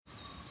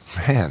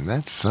Man,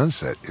 that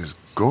sunset is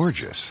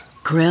gorgeous.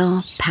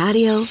 Grill,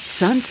 patio,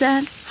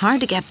 sunset.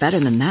 Hard to get better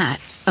than that.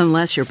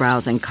 Unless you're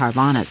browsing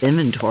Carvana's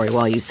inventory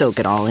while you soak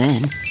it all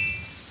in.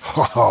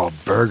 Oh,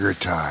 burger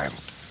time.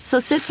 So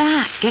sit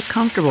back, get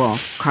comfortable.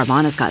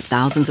 Carvana's got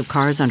thousands of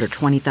cars under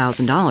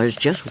 $20,000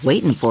 just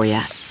waiting for you.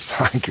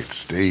 I could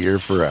stay here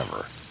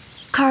forever.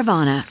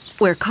 Carvana,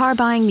 where car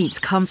buying meets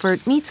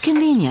comfort meets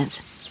convenience.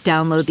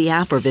 Download the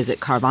app or visit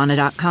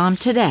Carvana.com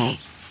today.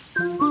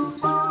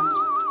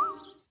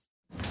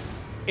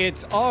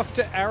 It's off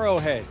to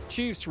Arrowhead.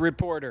 Chiefs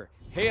reporter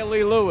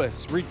Haley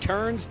Lewis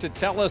returns to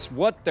tell us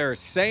what they're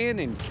saying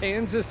in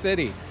Kansas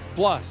City.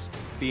 Plus,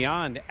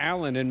 beyond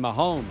Allen and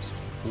Mahomes,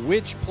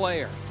 which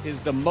player is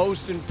the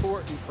most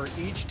important for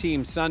each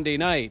team Sunday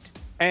night?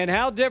 And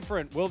how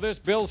different will this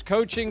Bills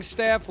coaching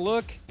staff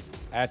look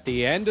at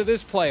the end of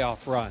this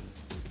playoff run?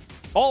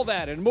 All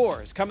that and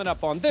more is coming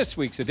up on this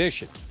week's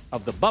edition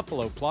of the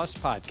Buffalo Plus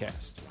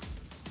Podcast.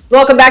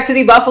 Welcome back to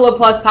the Buffalo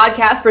Plus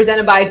Podcast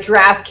presented by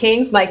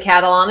DraftKings. Mike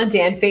Catalana,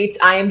 Dan Fates.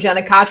 I am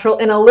Jenna Cottrell.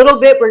 In a little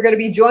bit, we're going to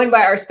be joined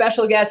by our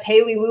special guest,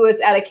 Haley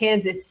Lewis out of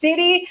Kansas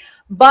City.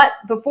 But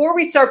before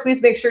we start,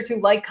 please make sure to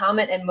like,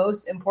 comment, and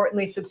most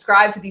importantly,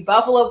 subscribe to the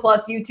Buffalo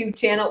Plus YouTube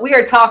channel. We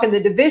are talking the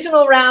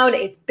divisional round.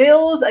 It's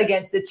Bills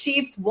against the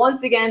Chiefs.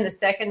 Once again, the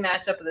second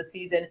matchup of the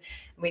season.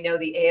 We know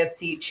the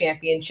AFC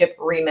Championship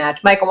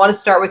rematch. Mike, I want to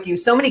start with you.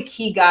 So many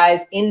key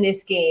guys in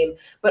this game.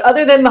 But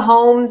other than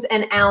Mahomes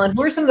and Allen,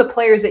 who are some of the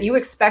players that you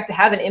expect to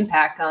have an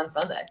impact on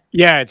Sunday?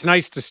 Yeah, it's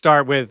nice to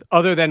start with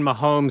other than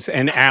Mahomes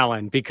and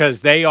Allen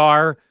because they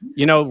are,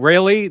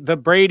 really the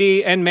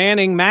Brady and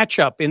Manning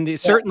matchup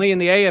certainly in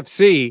the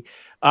AFC.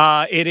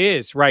 It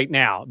is right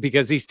now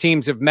because these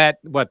teams have met,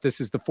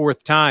 this is the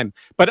fourth time.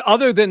 But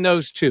other than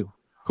those two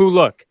who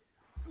look,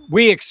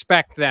 we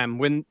expect them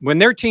when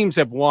their teams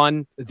have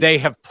won, they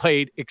have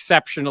played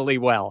exceptionally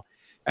well.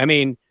 I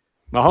mean,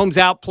 Mahomes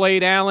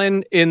outplayed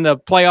Allen in the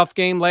playoff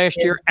game last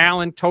year.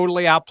 Allen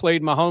totally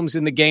outplayed Mahomes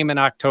in the game in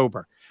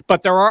October.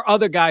 But there are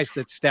other guys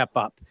that step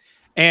up.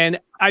 And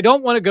I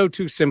don't want to go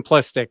too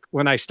simplistic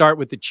when I start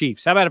with the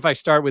Chiefs. How about if I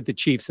start with the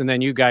Chiefs and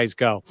then you guys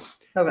go?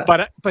 Okay.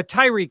 But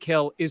Tyreek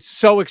Hill is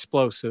so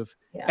explosive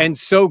and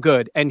so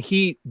good, and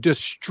he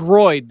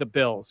destroyed the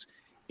Bills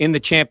in the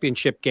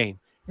championship game.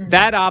 Mm-hmm.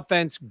 That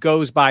offense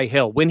goes by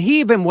Hill. When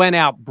he even went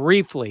out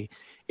briefly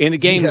in a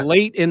game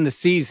late in the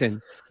season,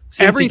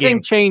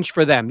 everything changed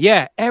for them.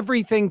 Yeah,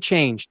 everything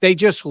changed. They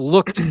just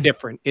looked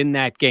different in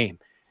that game.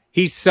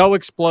 He's so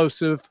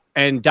explosive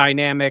and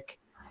dynamic.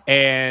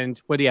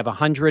 And what do you have,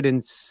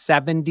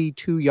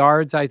 172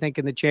 yards, I think,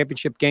 in the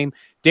championship game?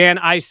 Dan,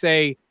 I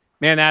say,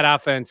 man, that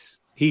offense,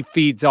 he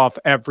feeds off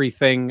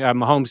everything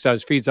Mahomes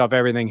does, feeds off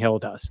everything Hill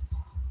does.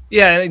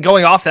 Yeah, and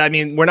going off that, I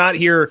mean, we're not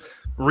here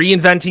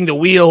reinventing the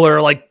wheel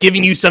or like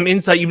giving you some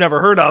insight you've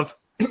never heard of.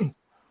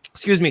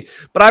 Excuse me.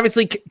 But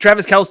obviously,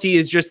 Travis Kelce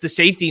is just the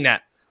safety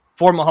net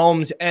for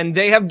Mahomes, and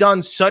they have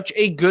done such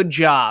a good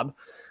job.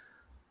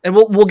 And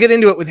we'll get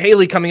into it with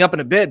Haley coming up in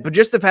a bit, but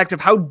just the fact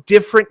of how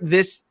different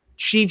this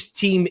Chiefs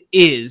team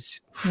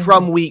is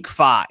from week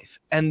 5.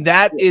 And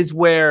that is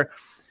where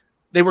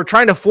they were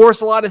trying to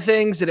force a lot of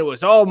things, and it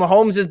was,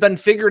 Mahomes has been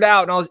figured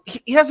out. And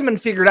he hasn't been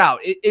figured out.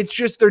 It's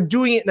just they're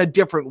doing it in a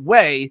different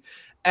way.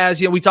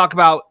 As we talk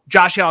about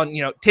Josh Allen,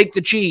 take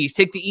the cheese,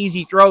 take the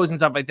easy throws and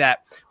stuff like that.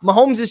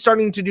 Mahomes is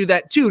starting to do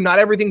that too. Not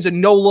everything's a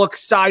no-look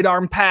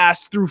sidearm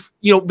pass through,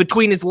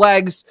 between his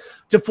legs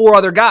to 4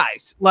 other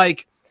guys.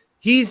 Like,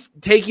 he's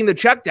taking the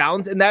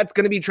checkdowns, and that's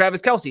going to be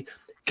Travis Kelce.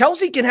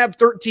 Kelce can have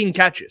 13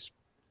 catches.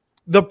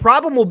 The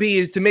problem will be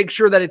is to make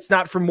sure that it's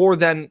not for more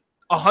than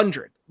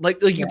 100. Like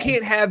you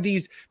can't have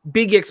these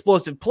big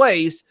explosive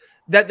plays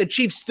that the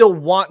Chiefs still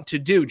want to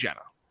do, Jenna.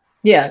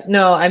 Yeah,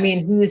 no, I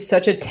mean, he is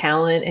such a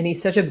talent and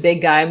he's such a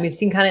big guy. And we've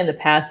seen kind of in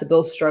the past the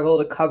Bills struggle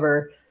to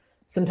cover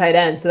some tight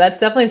ends. So that's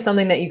definitely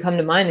something that you come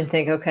to mind and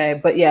think, okay.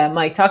 But yeah,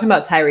 Mike, talking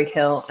about Tyreek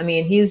Hill, I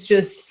mean, he's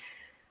just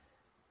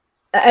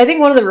 – I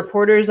think one of the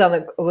reporters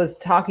was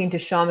talking to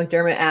Sean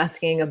McDermott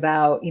asking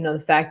about,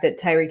 the fact that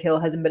Tyreek Hill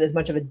hasn't been as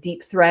much of a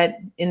deep threat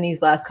in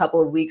these last couple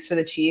of weeks for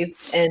the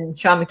Chiefs. And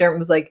Sean McDermott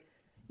was like,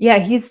 yeah,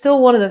 he's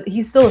still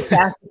the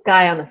fastest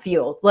guy on the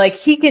field. Like,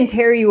 he can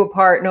tear you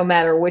apart no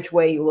matter which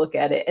way you look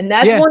at it. And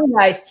that's one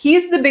guy,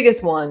 he's the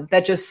biggest one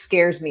that just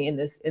scares me in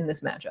this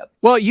matchup.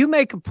 Well, you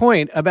make a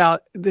point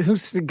about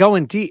who's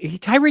going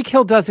deep. Tyreek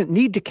Hill doesn't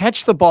need to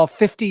catch the ball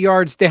 50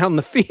 yards down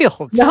the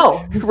field.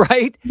 No.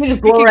 Right? He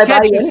just blow right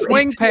catch by a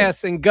swing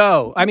pass and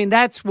go. I mean,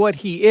 that's what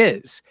he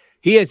is.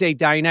 He is a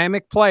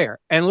dynamic player.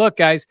 And look,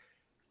 guys,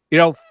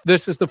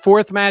 this is the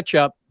 4th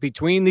matchup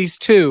between these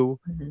two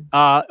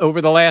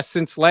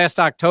since last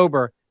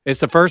October. It's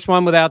the first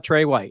one without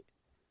Trey White.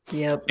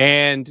 Yep.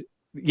 And,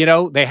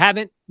 they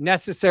haven't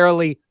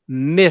necessarily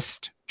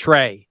missed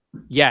Trey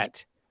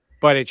yet,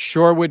 but it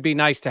sure would be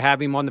nice to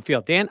have him on the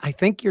field. Dan, I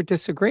think you're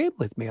disagreeing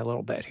with me a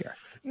little bit here.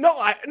 No,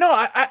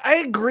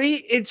 I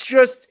agree. It's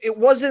just, it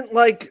wasn't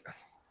like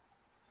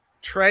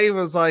Trey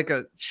was like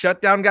a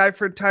shutdown guy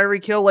for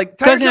Tyreek Hill. Like It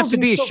doesn't have to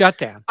be a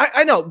shutdown.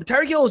 I know, but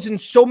Tyreek Hill is in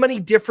so many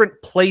different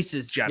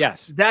places, Jenna.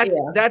 Yes.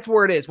 That's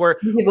where it is. Where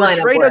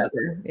Trey does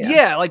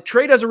like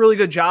Trey does a really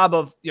good job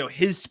of, you know,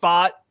 his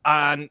spot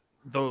on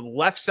the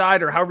left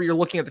side or however you're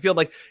looking at the field.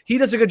 Like he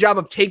does a good job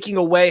of taking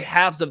away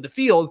halves of the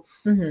field.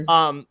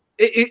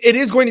 It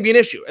is going to be an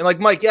issue. And like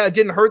Mike, it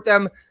didn't hurt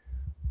them.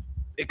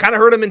 It kind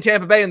of hurt them in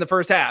Tampa Bay in the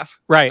first half.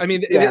 Right. I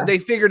mean, they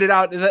figured it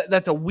out.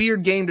 That's a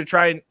weird game to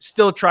trying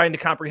to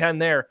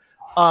comprehend there.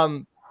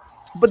 But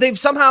they've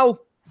somehow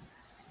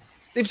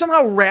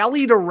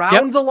rallied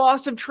around the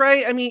loss of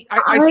Trey. I mean,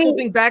 I still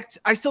think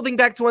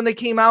back to when they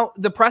came out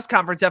the press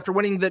conference after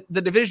winning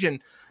the division.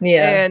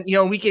 Yeah. And you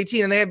know, week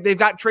 18, and they've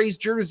got Trey's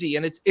jersey,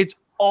 and it's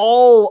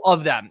all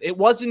of them. It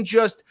wasn't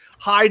just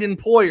Hyde and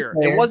Poyer.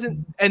 It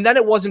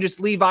wasn't just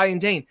Levi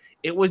and Dane.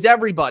 It was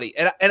everybody.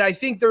 And I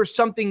think there's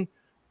something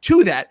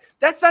to that.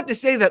 That's not to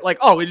say that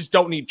like, we just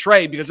don't need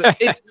Trey because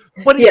it's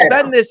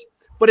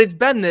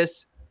been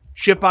this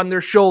chip on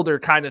their shoulder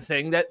kind of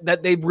thing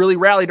that they've really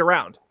rallied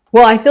around.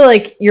 Well, I feel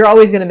like you're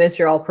always going to miss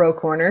your all-pro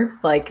corner.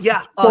 Like,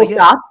 full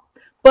stop.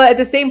 But at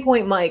the same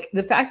point, Mike,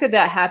 the fact that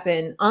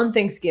happened on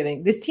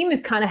Thanksgiving, this team has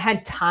kind of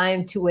had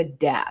time to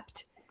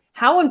adapt.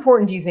 How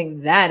important do you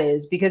think that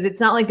is? Because it's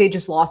not like they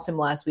just lost him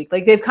last week.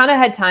 Like they've kind of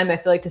had time, I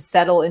feel like, to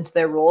settle into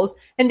their roles.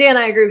 And Dan,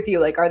 I agree with you.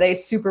 Like, are they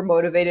super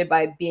motivated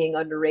by being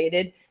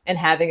underrated and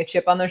having a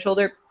chip on their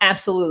shoulder?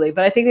 Absolutely.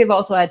 But I think they've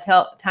also had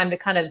time to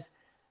kind of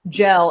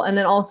gel. And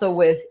then also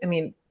with,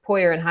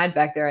 Poyer and Hyde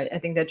back there, I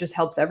think that just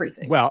helps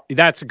everything. Well,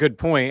 that's a good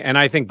point. And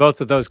I think both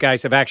of those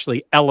guys have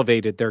actually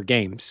elevated their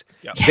games.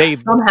 Yeah.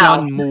 They've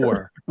done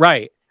more.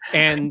 Right.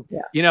 And,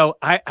 you know,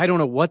 I don't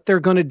know what they're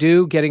going to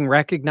do getting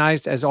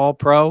recognized as all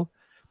pro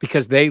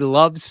because they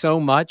love so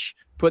much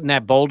putting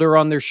that boulder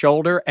on their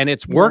shoulder and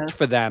it's worked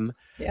for them.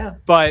 Yeah.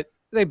 But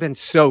they've been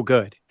so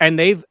good and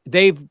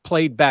they've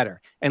played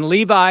better. And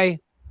Levi's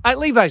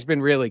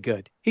been really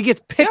good. He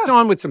gets picked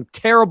on with some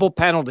terrible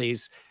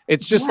penalties.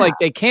 It's just like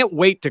they can't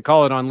wait to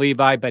call it on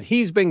Levi, but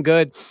he's been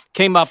good,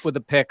 came up with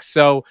a pick.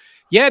 So,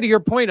 to your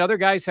point, other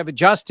guys have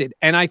adjusted.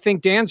 And I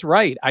think Dan's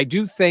right. I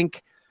do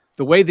think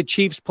the way the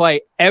Chiefs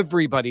play,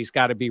 everybody's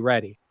got to be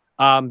ready.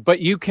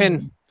 But you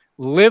can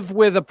live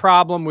with a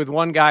problem with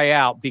one guy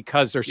out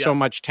because there's so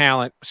much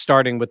talent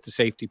starting with the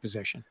safety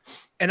position.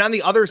 And on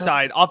the other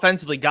side,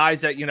 offensively,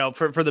 guys that, you know,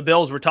 for the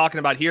Bills we're talking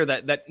about here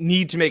that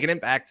need to make an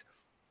impact.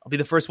 I'll be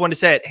the first one to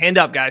say it. Hand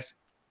up, guys.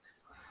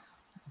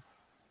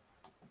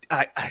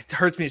 It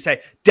hurts me to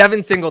say.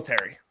 Devin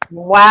Singletary.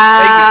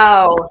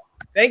 Wow.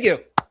 Thank you.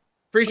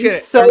 Appreciate it.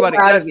 So everybody.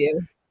 Proud of you.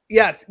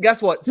 Yes.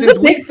 Guess what? This is a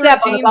big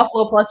step on the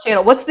Buffalo Plus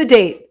channel. What's the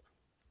date?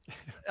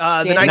 The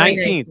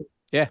 19th.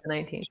 Yeah. The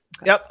 19th. Okay.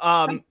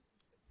 Yep.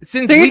 So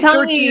you're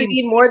telling me you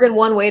need more than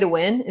one way to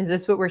win? Is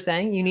this what we're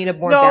saying? You need a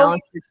more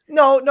balanced.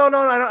 No.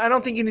 I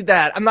don't think you need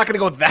that. I'm not going to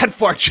go that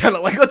far, Jenna.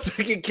 Like, let's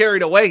get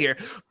carried away here.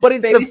 But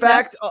it's the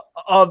fact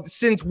of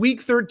since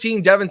week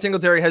 13, Devin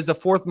Singletary has the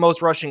 4th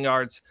most rushing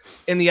yards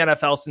in the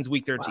NFL since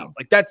week 13. Wow.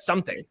 Like, that's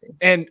something.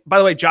 And by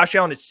the way, Josh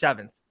Allen is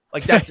 7th.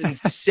 Like, that's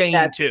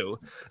insane too.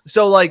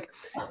 So, like,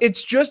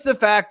 it's just the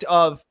fact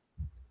of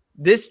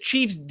this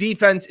Chiefs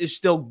defense is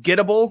still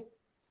gettable.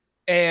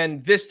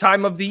 And this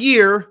time of the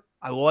year,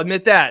 I will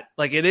admit that.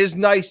 Like, it is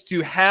nice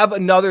to have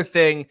another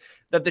thing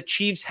that the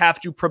Chiefs have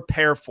to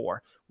prepare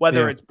for,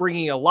 whether it's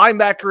bringing a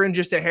linebacker in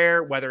just a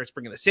hair, whether it's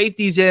bringing the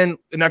safeties in,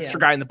 an extra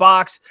guy in the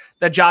box,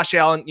 that Josh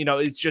Allen, you know,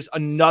 it's just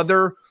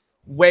another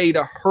way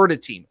to hurt a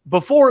team.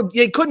 Before,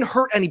 it couldn't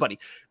hurt anybody.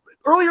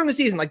 Earlier in the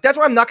season, like, that's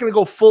why I'm not going to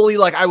go fully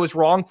like I was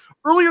wrong.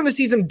 Earlier in the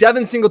season,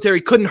 Devin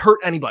Singletary couldn't hurt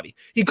anybody.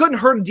 He couldn't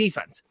hurt a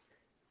defense.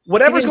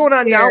 Whatever's going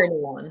on now,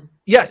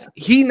 yes,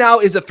 he now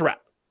is a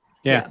threat.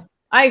 Yeah.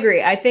 I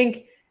agree. I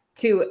think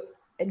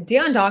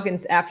Deion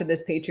Dawkins after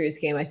this Patriots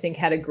game, I think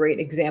had a great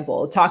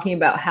example talking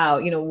about how,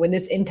 you know, when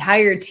this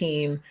entire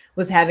team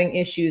was having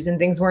issues and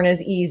things weren't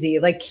as easy,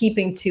 like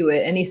keeping to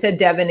it. And he said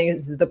Devin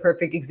is the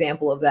perfect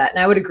example of that. And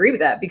I would agree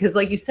with that because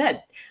like you said,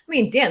 I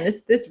mean, Dan,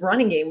 this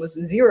running game was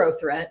zero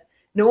threat.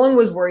 No one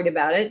was worried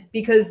about it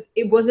because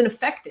it wasn't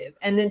effective.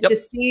 And then to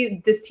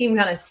see this team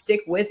kind of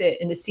stick with it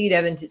and to see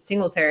Devin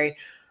Singletary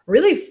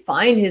really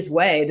find his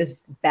way this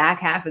back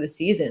half of the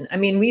season. I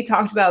mean, we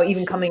talked about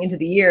even coming into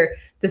the year,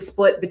 the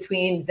split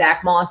between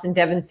Zach Moss and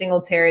Devin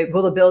Singletary.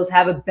 Will the Bills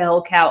have a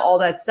bell cow, all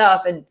that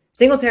stuff? And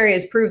Singletary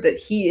has proved that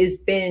he has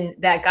been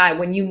that guy.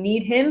 When you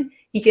need him,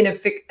 he can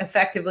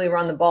effectively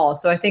run the ball.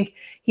 So I think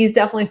he's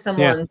definitely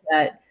someone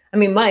that, I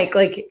mean, Mike,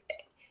 like,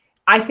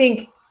 I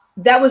think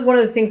that was one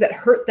of the things that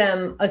hurt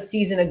them a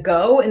season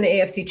ago in the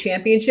AFC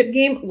Championship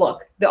game.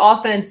 Look, the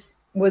offense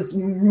was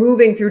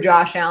moving through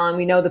Josh Allen.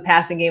 We know the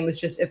passing game was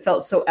just, it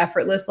felt so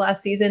effortless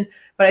last season,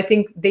 but I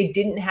think they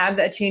didn't have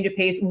that change of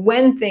pace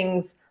when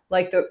things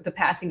like the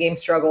passing game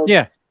struggled.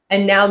 Yeah.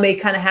 and now may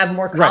kind of have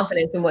more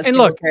confidence in what. And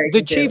look, Singletary the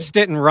can Chiefs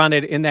do. didn't run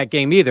it in that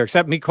game either,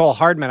 except Mecole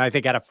Hardman, I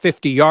think, had a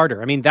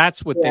 50-yarder. I mean,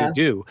 that's what they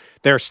do.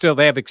 They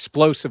have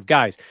explosive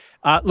guys.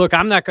 Look,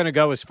 I'm not going to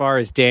go as far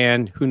as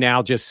Dan, who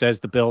now just says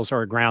the Bills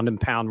are a ground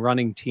and pound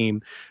running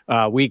team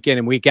week in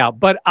and week out.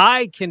 But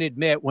I can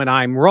admit when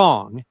I'm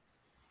wrong,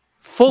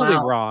 fully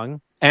wrong,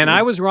 and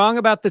I was wrong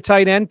about the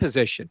tight end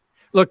position.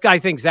 Look, I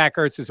think Zach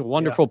Ertz is a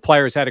wonderful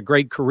player, has had a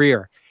great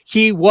career.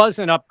 He was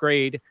an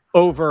upgrade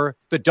over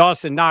the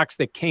Dawson Knox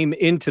that came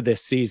into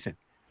this season.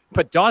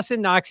 But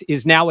Dawson Knox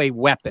is now a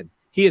weapon.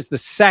 He is the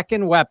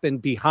second weapon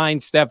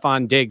behind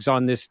Stefon Diggs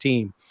on this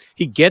team.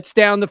 He gets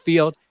down the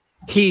field.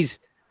 He's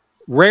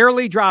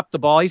rarely dropped the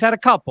ball. He's had a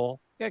couple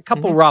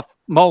rough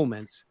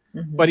moments,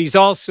 but he's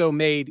also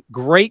made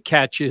great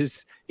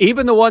catches,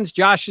 even the ones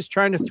Josh is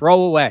trying to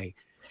throw away.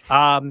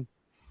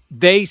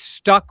 They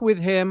stuck with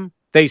him.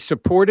 They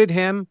supported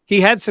him.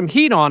 He had some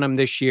heat on him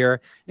this year,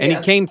 and he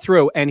came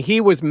through, and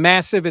he was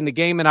massive in the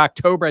game in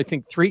October. I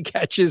think 3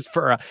 catches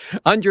for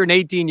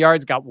 118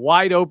 yards, got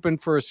wide open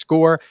for a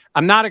score.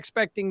 I'm not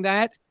expecting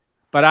that,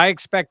 but I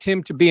expect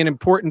him to be an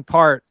important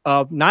part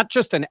of not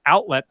just an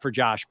outlet for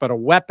Josh, but a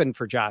weapon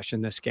for Josh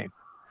in this game.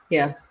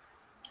 Yeah.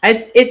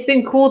 It's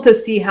been cool to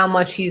see how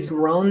much he's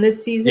grown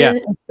this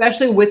season,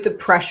 especially with the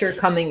pressure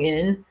coming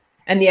in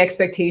and the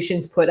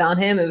expectations put on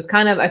him. It was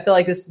kind of, I feel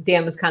like this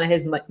Dan was kind of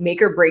his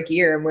make or break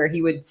year and where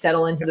he would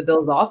settle into the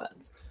Bills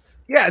offense.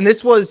 Yeah. And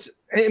this was,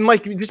 and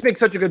Mike, you just make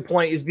such a good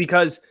point, is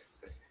because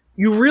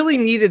you really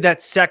needed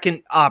that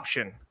second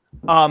option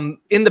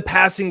in the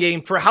passing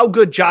game for how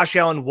good Josh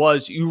Allen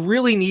was. You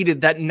really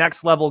needed that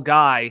next level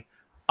guy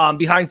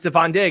behind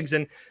Stefon Diggs.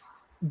 And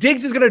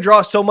Diggs is going to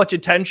draw so much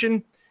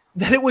attention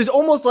that it was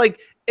almost like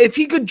if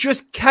he could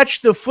just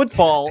catch the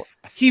football,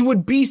 he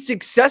would be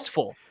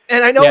successful.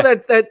 And I know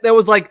that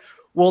was like,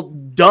 well,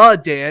 duh,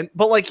 Dan,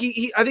 but like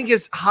he I think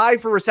his high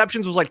for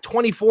receptions was like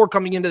 24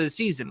 coming into the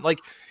season. Like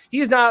he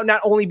has now not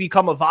only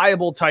become a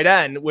viable tight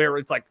end where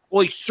it's like,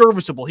 well, he's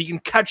serviceable. He can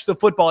catch the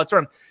football. It's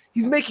him.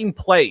 He's making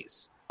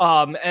plays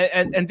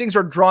and things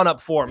are drawn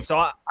up for him. So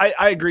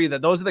I agree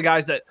that those are the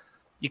guys that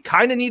you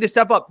kind of need to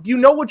step up. You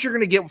know what you're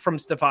going to get from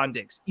Stefon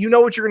Diggs. You know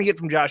what you're going to get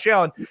from Josh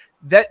Allen.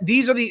 That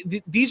these are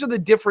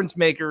the difference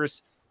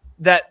makers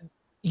that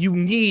you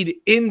need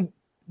in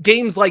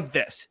games like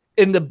this.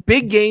 In the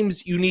big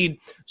games, you need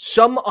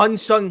some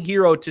unsung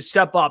hero to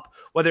step up,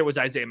 whether it was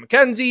Isaiah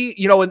McKenzie,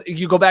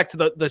 you go back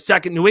to the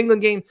second New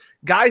England game,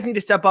 guys need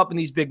to step up in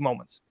these big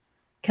moments.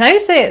 Can I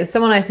just say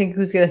someone I think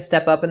who's going to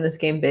step up in this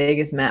game big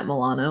is Matt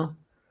Milano.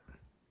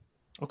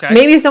 Okay.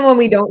 Maybe someone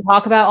we don't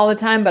talk about all the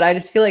time, but I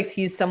just feel like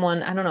he's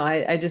someone, I don't know.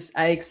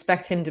 I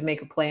expect him to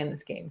make a play in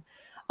this game.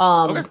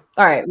 Okay.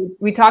 All right.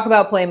 We talk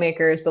about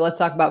playmakers, but let's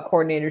talk about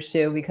coordinators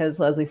too, because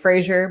Leslie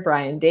Frazier,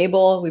 Brian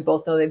Daboll, we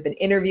both know they've been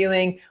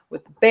interviewing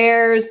with the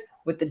Bears,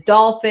 with the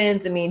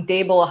Dolphins. I mean,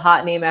 Daboll, a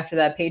hot name after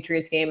that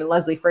Patriots game, and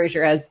Leslie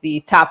Frazier has the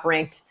top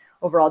ranked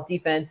overall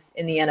defense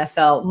in the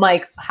NFL.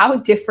 Mike, how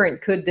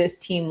different could this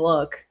team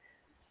look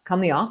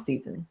come the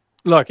offseason?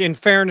 Look, in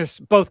fairness,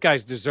 both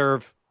guys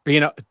deserve,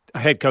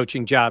 head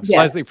coaching jobs. Yes.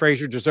 Leslie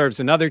Frazier deserves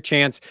another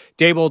chance.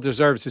 Daboll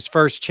deserves his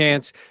first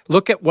chance.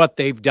 Look at what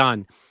they've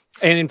done.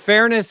 And in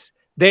fairness,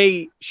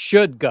 they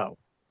should go.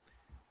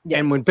 Yes.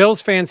 And when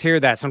Bills fans hear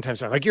that, sometimes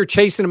they're like, you're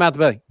chasing them out the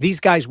building. These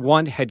guys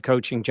want head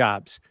coaching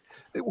jobs.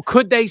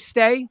 Could they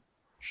stay?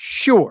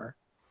 Sure.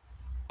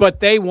 But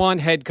they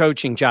want head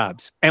coaching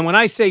jobs. And when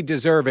I say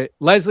deserve it,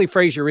 Leslie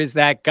Frazier is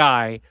that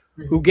guy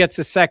who gets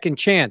a second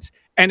chance.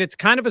 And it's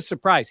kind of a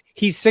surprise.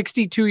 He's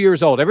 62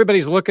 years old.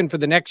 Everybody's looking for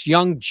the next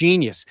young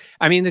genius.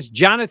 I mean, this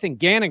Jonathan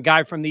Gannon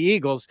guy from the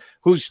Eagles,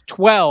 who's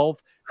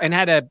 12 and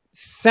had a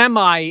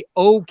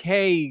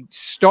semi-okay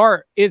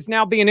start, is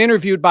now being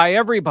interviewed by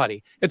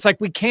everybody. It's like,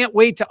 we can't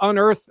wait to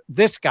unearth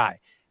this guy.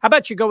 How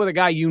about you go with a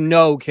guy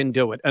can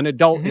do it, an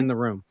adult in the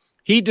room?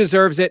 He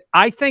deserves it.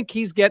 I think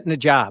he's getting a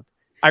job.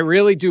 I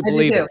really do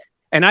believe it.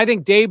 And I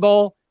think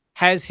Daboll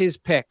has his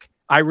pick.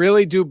 I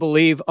really do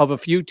believe of a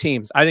few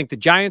teams. I think the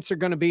Giants are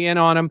going to be in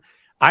on him.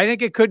 I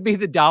think it could be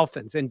the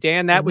Dolphins. And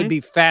Dan, that would be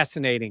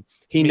fascinating.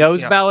 He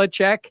knows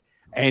Belichick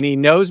and he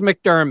knows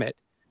McDermott.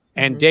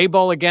 And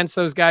Daboll against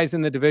those guys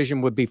in the division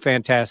would be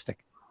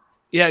fantastic.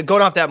 Yeah,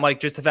 going off that, Mike,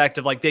 just the fact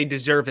of like they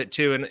deserve it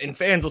too. And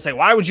fans will say,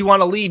 why would you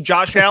want to leave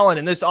Josh Allen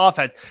in this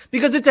offense?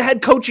 Because it's a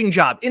head coaching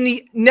job in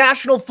the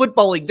National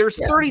Football League. There's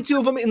 32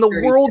 of them in the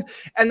world,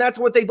 and that's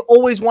what they've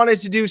always wanted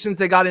to do since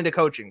they got into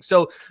coaching.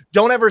 So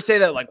don't ever say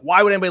that, like,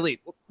 why would anybody leave?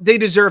 They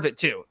deserve it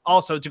too,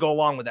 also, to go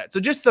along with that.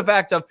 So just the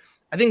fact of,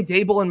 I think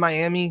Daboll in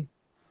Miami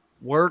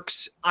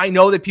works. I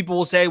know that people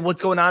will say,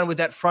 what's going on with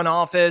that front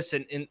office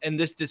and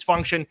this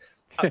dysfunction?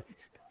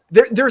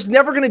 There's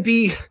never going to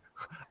be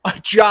a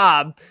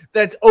job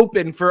that's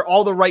open for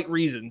all the right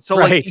reasons. So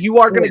like you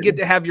are going to get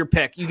to have your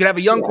pick. You can have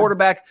a young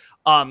quarterback,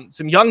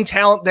 some young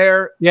talent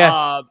there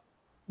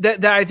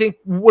that I think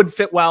would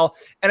fit well.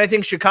 And I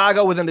think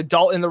Chicago with an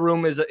adult in the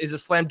room is a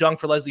slam dunk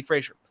for Leslie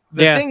Frazier.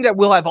 The thing that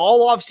we'll have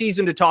all off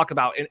season to talk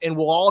about and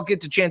we'll all get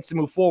the chance to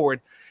move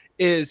forward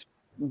is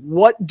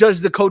what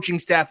does the coaching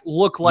staff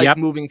look like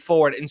moving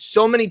forward? And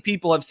so many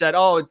people have said,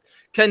 oh,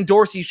 Ken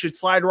Dorsey should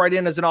slide right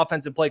in as an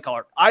offensive play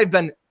caller. I've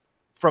been,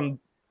 from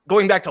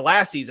going back to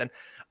last season,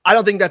 I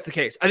don't think that's the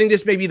case. I think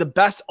this may be the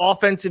best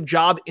offensive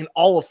job in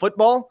all of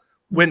football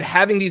when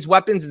having these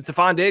weapons in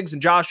Stephon Diggs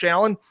and Josh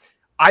Allen.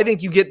 I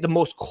think you get the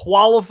most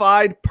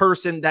qualified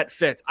person that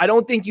fits. I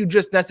don't think you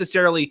just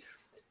necessarily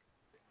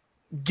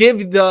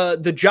give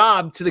the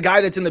job to the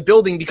guy that's in the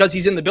building because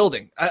he's in the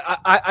building.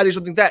 I just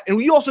don't think that. And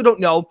we also don't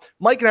know,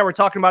 Mike and I were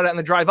talking about it on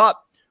the drive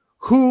up,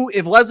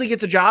 if Leslie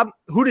gets a job,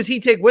 who does he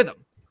take with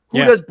him?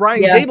 Who does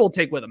Brian Daboll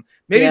take with him?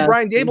 Maybe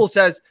Brian Daboll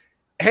says,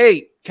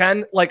 hey,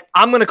 Ken, like,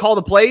 I'm going to call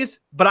the plays,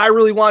 but I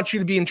really want you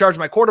to be in charge of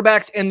my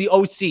quarterbacks and the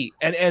OC,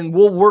 and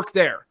we'll work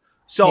there.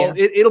 So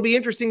it'll be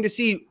interesting to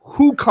see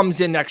who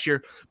comes in next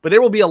year, but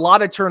there will be a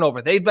lot of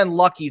turnover. They've been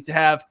lucky to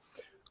have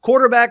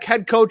quarterback,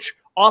 head coach,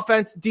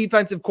 offense,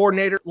 defensive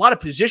coordinator. A lot of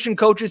position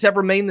coaches have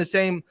remained the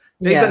same.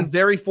 They've been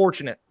very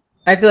fortunate.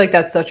 I feel like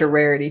that's such a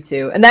rarity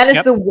too. And that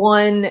is the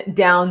one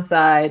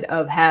downside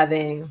of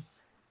having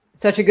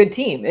such a good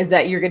team, is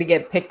that you're going to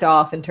get picked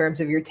off in terms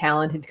of your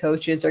talented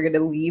coaches are going to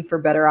leave for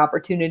better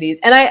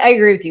opportunities. And I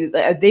agree with you.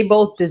 They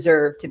both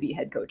deserve to be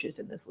head coaches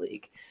in this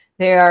league.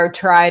 They are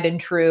tried and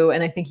true.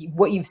 And I think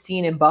what you've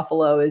seen in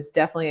Buffalo is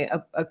definitely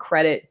a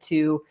credit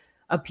to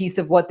a piece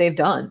of what they've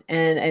done.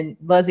 And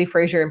Leslie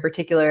Frazier in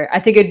particular, I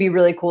think it'd be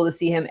really cool to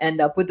see him end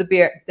up with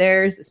the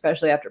Bears,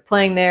 especially after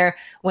playing there,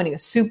 winning a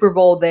Super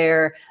Bowl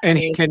there. And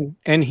he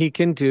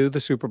can do the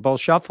Super Bowl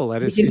shuffle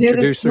at his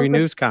introductory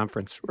news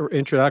conference or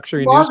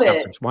introductory news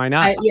conference. Why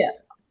not?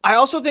 I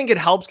also think it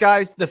helps,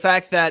 guys, the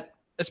fact that,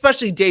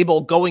 especially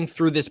Daboll, going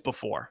through this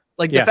before,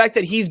 like the fact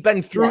that he's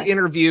been through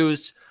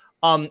interviews.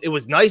 It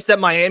was nice that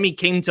Miami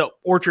came to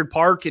Orchard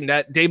Park and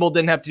that Daboll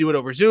didn't have to do it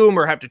over Zoom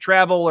or have to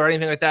travel or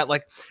anything like that.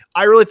 Like,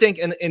 I really think,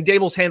 and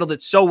Daboll's handled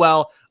it so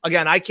well.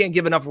 Again, I can't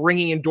give enough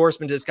ringing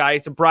endorsement to this guy.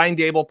 It's a Brian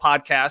Daboll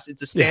podcast.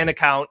 It's a Stan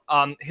account.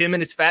 Him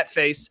and his fat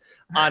face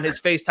on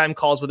his FaceTime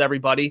calls with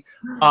everybody.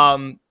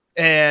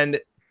 And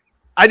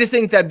I just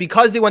think that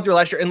because they went through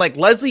last year, and like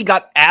Leslie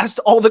got asked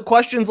all the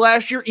questions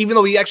last year, even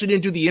though he actually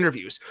didn't do the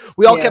interviews,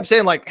 we all kept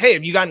saying like, hey,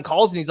 have you gotten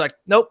calls? And he's like,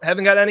 nope,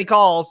 haven't got any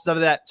calls, stuff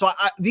of that. So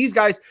these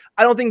guys,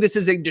 I don't think this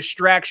is a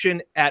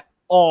distraction at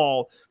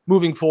all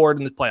moving forward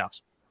in the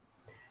playoffs.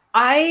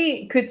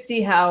 I could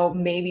see how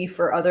maybe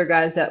for other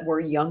guys that were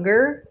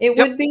younger, it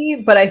would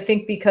be, but I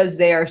think because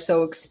they are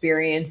so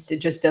experienced, it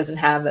just doesn't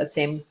have that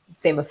same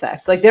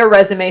effect. Like, their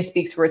resume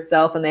speaks for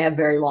itself, and they have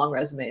very long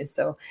resumes.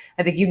 So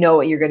I think you know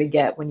what you're going to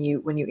get when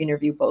you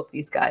interview both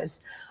these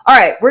guys. All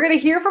right, we're going to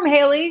hear from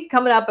Haley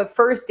coming up, but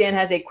first, Dan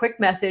has a quick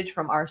message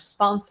from our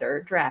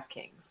sponsor,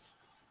 DraftKings.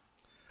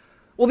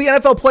 Well, the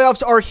NFL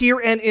playoffs are here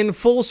and in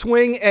full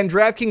swing, and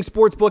DraftKings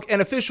Sportsbook,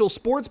 an official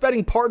sports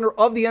betting partner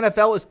of the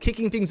NFL, is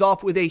kicking things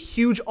off with a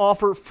huge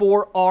offer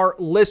for our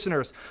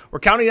listeners. We're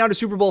counting down to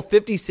Super Bowl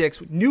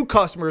 56. New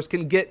customers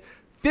can get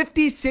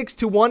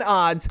 56-1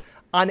 odds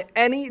on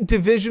any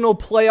divisional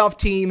playoff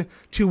team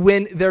to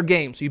win their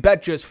game. So you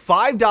bet just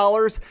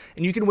 $5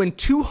 and you can win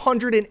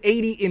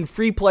 $280 in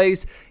free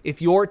plays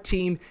if your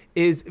team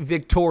is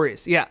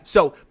victorious. Yeah,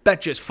 so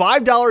bet just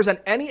 $5 on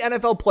any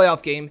NFL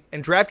playoff game,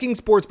 and DraftKings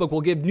Sportsbook will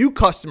give new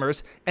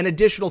customers an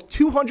additional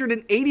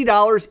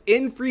 $280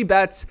 in free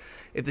bets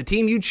if the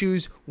team you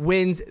choose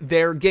wins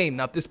their game.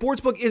 Now, if the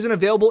Sportsbook isn't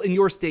available in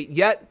your state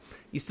yet,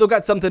 you still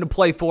got something to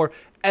play for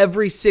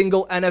every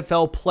single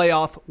NFL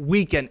playoff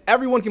weekend.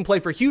 Everyone can play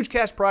for huge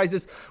cash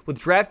prizes with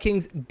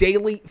DraftKings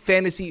Daily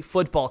Fantasy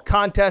Football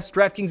Contest.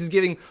 DraftKings is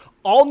giving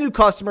all new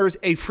customers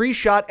a free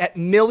shot at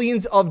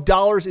millions of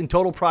dollars in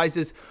total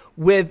prizes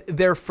with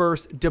their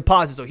first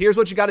deposit. So here's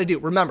what you got to do.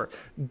 Remember,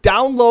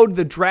 download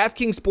the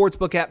DraftKings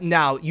Sportsbook app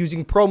now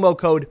using promo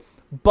code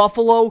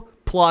Buffalo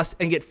Plus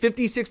and get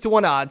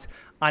 56-1 odds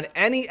on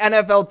any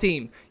NFL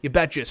team. You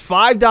bet just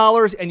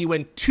 $5 and you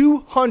win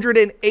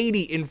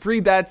 $280 in free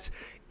bets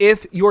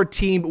if your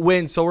team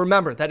wins. So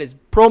remember, that is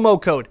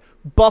promo code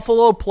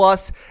Buffalo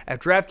Plus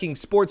at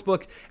DraftKings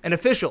Sportsbook, an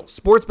official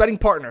sports betting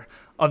partner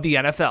of the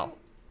NFL.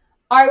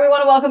 All right, we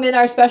want to welcome in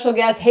our special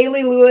guest,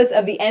 Haley Lewis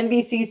of the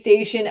NBC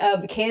station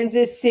of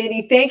Kansas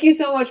City. Thank you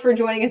so much for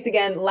joining us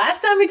again.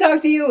 Last time we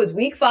talked to you was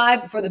week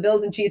 5 before the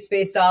Bills and Chiefs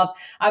faced off.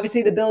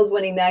 Obviously, the Bills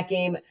winning that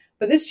game,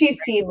 but this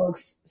Chiefs team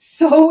looks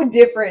so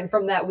different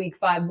from that week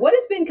 5. What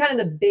has been kind of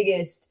the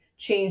biggest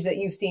change that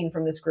you've seen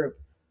from this group?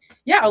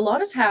 Yeah, a lot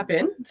has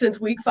happened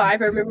since week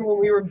 5. I remember when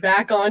we were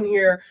back on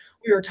here,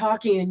 we were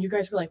talking and you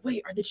guys were like,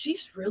 wait, are the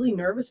Chiefs really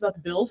nervous about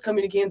the Bills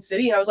coming to Kansas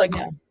City? And I was like,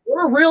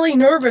 we're really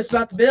nervous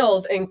about the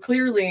Bills. And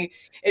clearly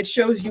it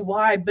shows you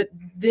why. But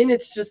then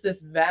it's just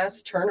this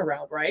vast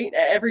turnaround, right?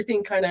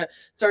 Everything kind of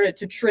started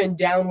to trend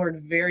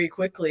downward very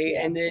quickly.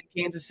 And then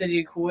Kansas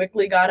City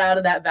quickly got out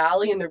of that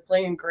valley and they're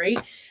playing great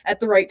at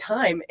the right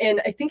time.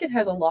 And I think it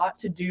has a lot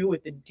to do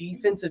with the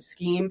defensive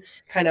scheme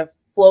kind of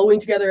flowing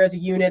together as a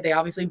unit. They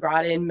obviously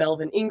brought in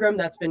Melvin Ingram.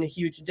 That's been a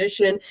huge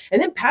addition.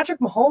 And then Patrick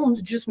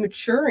Mahomes just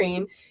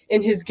maturing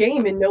in his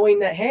game and knowing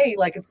that, hey,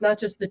 like, it's not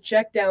just the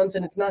checkdowns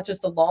and it's not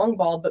just a long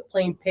ball, but but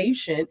playing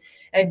patient.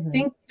 And I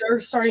think they're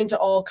starting to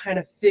all kind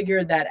of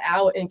figure that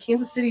out. And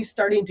Kansas City's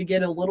starting to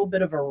get a little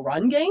bit of a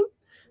run game.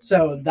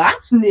 So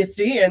that's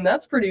nifty and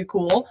that's pretty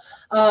cool.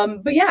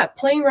 But yeah,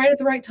 playing right at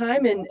the right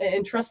time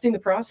and trusting the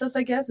process,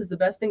 I guess, is the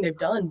best thing they've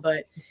done.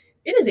 But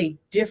it is a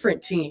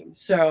different team.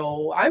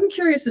 So I'm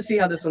curious to see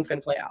how this one's going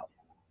to play out.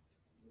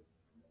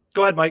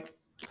 Go ahead, Mike.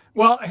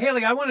 Well,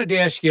 Haley, I wanted to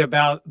ask you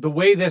about the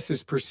way this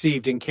is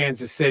perceived in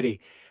Kansas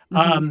City.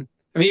 I mean,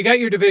 you got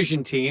your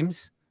division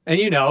teams and,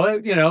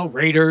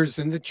 Raiders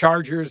and the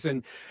Chargers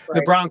and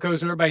the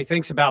Broncos and everybody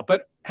thinks about,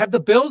 but have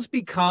the Bills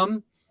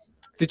become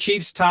the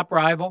Chiefs' top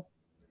rival?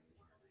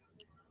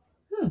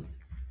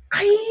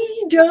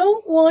 I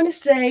don't want to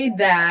say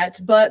that,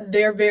 but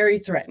they're very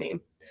threatening,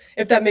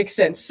 if that makes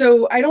sense.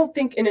 So I don't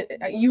think, and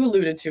you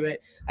alluded to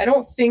it, I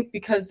don't think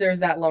because there's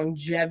that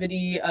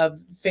longevity of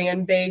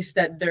fan base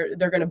that they're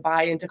going to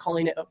buy into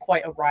calling it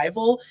quite a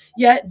rival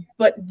yet.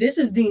 But this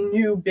is the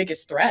new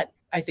biggest threat,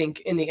 I think,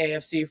 in the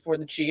AFC for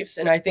the Chiefs.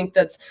 And I think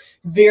that's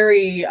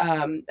very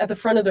at the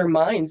front of their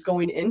minds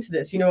going into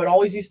this. It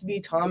always used to be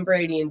Tom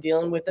Brady and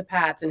dealing with the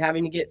Pats and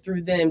having to get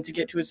through them to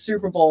get to a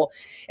Super Bowl.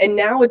 And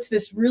now it's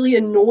this really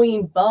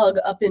annoying bug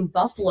up in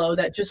Buffalo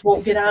that just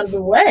won't get out of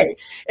the way.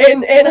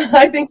 And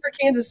I think for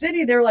Kansas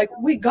City, they're like,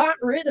 we got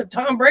rid of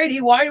Tom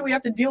Brady. Why do we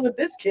have to deal with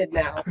this kid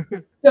now?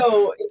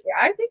 So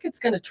I think it's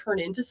going to turn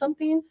into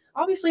something.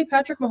 Obviously,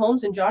 Patrick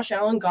Mahomes and Josh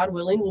Allen, God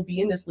willing, will be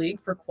in this league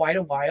for quite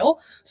a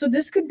while. So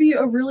this could be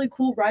a really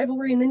cool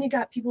rivalry. And then you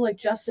got people like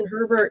Justin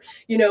Herbert,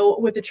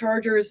 with the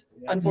Chargers,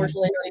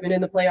 unfortunately not even in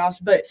the playoffs.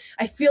 But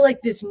I feel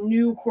like this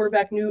new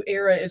quarterback, new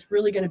era is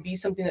really going to be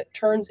something that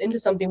turns into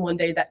something one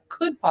day that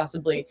could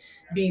possibly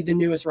be the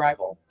newest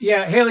rival.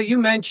 Yeah, Haley, you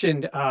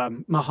mentioned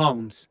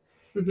Mahomes.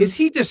 Is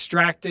he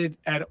distracted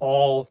at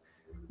all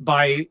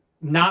by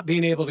not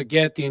being able to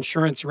get the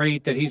insurance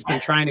rate that he's been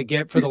trying to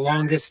get for the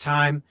longest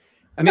time?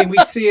 I mean, we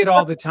see it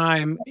all the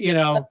time,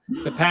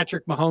 the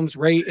Patrick Mahomes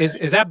rate.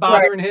 Is that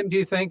bothering him, do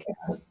you think?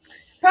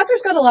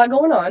 Patrick's got a lot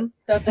going on,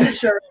 that's for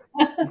sure.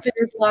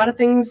 There's a lot of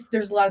things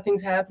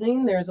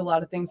happening. There's a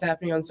lot of things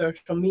happening on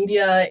social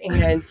media,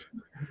 and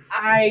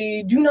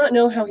I do not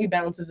know how he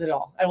balances it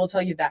all. I will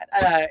tell you that.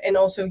 And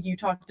also, you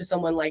talk to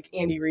someone like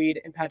Andy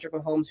Reid and Patrick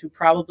Mahomes, who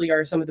probably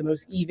are some of the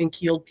most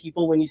even-keeled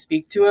people when you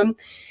speak to him.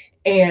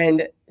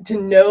 And to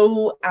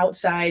know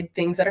outside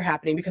things that are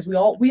happening, because we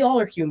all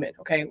are human,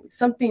 okay?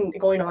 Something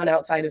going on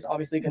outside is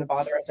obviously going to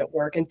bother us at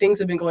work, and things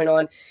have been going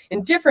on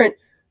in different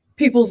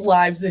people's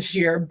lives this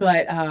year.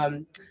 But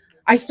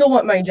I still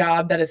want my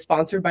job that is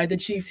sponsored by the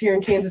Chiefs here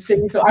in Kansas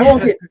City, so I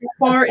won't get too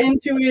far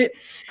into it.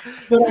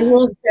 But I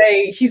will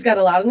say he's got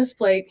a lot on his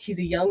plate. He's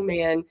a young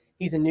man.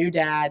 He's a new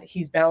dad.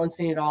 He's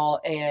balancing it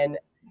all. And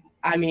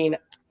I mean,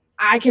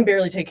 I can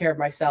barely take care of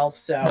myself,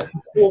 so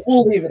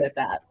we'll leave it at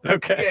that.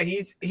 Okay.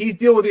 Yeah, he's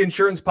dealing with the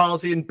insurance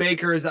policy, and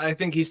Baker's, I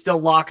think he's still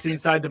locked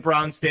inside the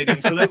Browns stadium.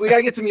 So we got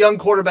to get some young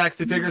quarterbacks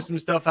to figure some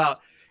stuff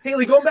out.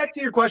 Haley, going back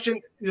to your question,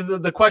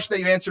 the question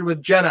that you answered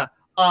with Jenna,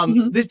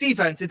 this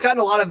defense, it's gotten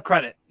a lot of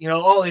credit.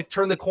 They've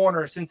turned the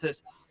corner since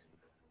this.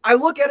 I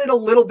look at it a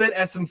little bit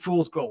as some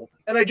fool's gold.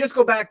 And I just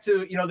go back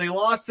to, they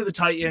lost to the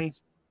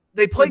Titans.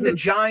 They played the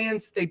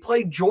Giants. They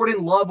played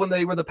Jordan Love when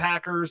they were the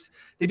Packers.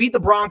 They beat the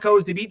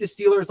Broncos. They beat the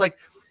Steelers.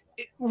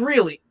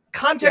 Really,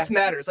 context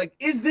matters.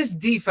 Is this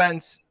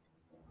defense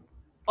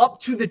up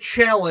to the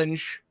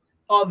challenge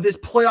of this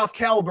playoff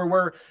caliber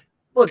where,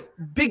 look,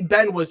 Big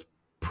Ben was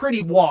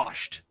pretty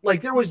washed.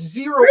 There was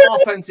zero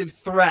offensive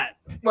threat.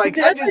 I'm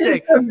just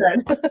saying.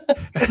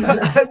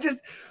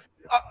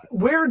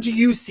 Where do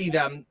you see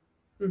them?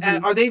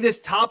 Are they this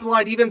top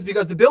line defense?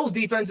 Because the Bills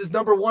defense is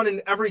number one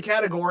in every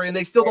category, and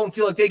they still don't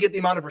feel like they get the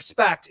amount of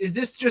respect. Is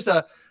this just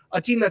a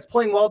team that's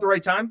playing well at the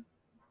right time?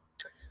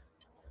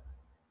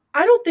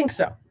 I don't think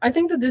so. I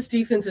think that this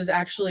defense has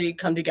actually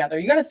come together.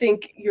 You got to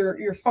think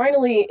you're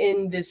finally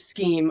in this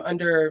scheme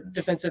under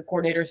defensive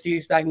coordinator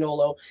Steve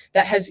Spagnuolo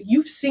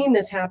you've seen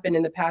this happen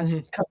in the past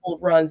couple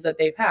of runs that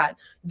they've had.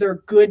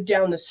 They're good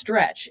down the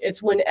stretch.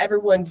 It's when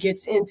everyone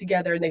gets in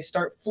together and they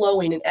start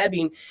flowing and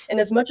ebbing. And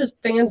as much as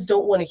fans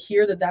don't want to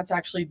hear that that's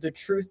actually the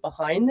truth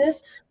behind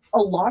this, a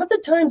lot of the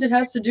times it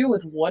has to do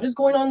with what is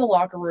going on in the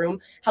locker room,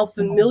 how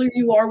familiar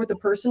you are with the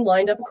person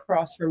lined up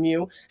across from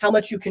you, how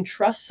much you can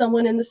trust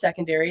someone in the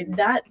secondary.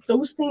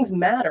 Those things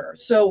matter.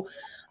 So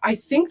I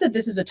think that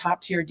this is a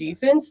top-tier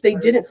defense. They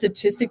didn't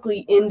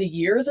statistically end the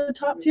year as a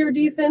top-tier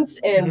defense,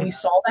 and we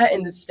saw that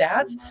in the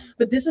stats.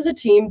 But this is a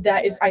team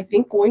that is, I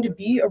think, going to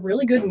be a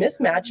really good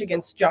mismatch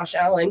against Josh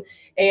Allen.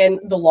 And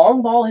the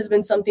long ball has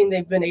been something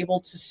they've been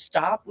able to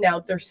stop. Now,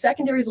 their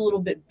secondary is a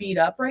little bit beat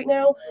up right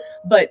now,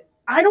 but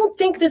I don't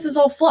think this is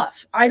all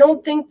fluff. I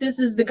don't think this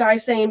is the guy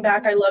saying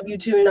back, I love you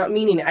too, and not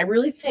meaning it. I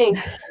really think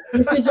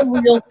this is a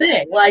real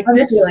thing. I'm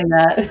feeling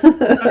that.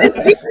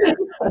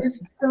 This is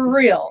for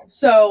real.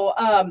 So,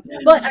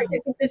 but I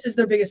think this is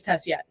their biggest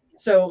test yet.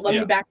 So let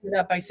me back it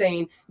up by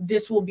saying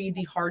this will be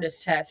the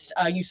hardest test.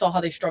 You saw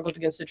how they struggled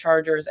against the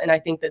Chargers, and I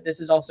think that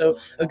this is also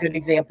a good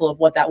example of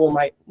what that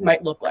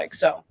might look like.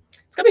 So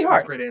it's going to be hard.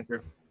 That's a great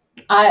answer.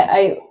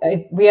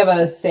 We have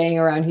a saying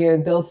around here,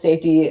 Bill's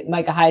safety,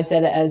 Micah Hyde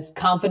said it as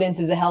confidence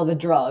is a hell of a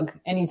drug.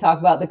 And you talk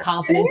about the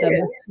confidence of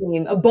this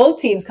team, of both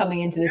teams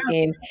coming into this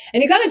game.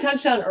 And you kind of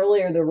touched on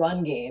earlier the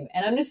run game.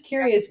 And I'm just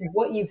curious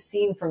what you've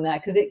seen from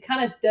that, because it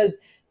kind of does,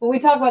 when we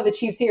talk about the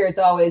Chiefs here, it's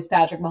always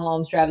Patrick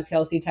Mahomes, Travis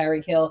Kelce,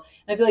 Tyreek Hill.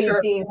 And I feel like you've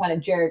seen kind of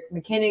Jerick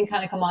McKinnon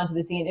kind of come onto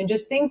the scene and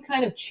just things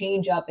kind of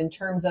change up in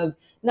terms of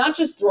not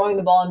just throwing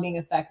the ball and being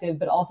effective,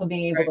 but also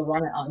being able to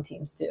run it on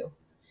teams too.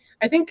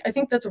 I think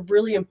that's a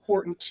really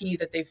important key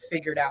that they've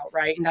figured out,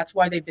 right? And that's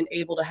why they've been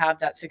able to have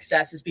that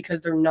success, is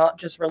because they're not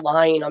just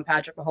relying on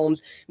Patrick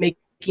Mahomes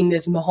making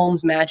this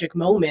Mahomes magic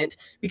moment,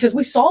 because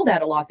we saw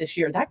that a lot this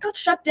year. That got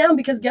shut down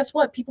because guess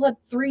what? People had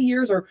 3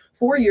 years or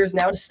 4 years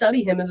now to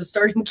study him as a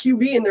starting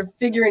QB, and they're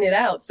figuring it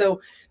out.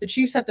 So the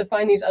Chiefs have to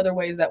find these other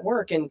ways that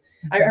work. And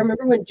I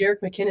remember when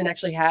Jerick McKinnon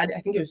actually had, I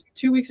think it was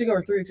 2 weeks ago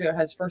or 3 weeks ago,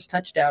 his first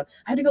touchdown.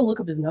 I had to go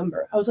look up his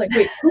number. I was like,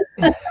 wait,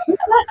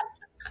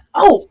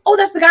 Oh,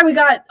 that's the guy we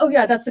got. Oh,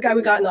 yeah, that's the guy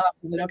we got in the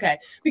offseason. Okay.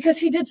 Because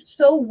he did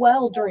so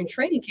well during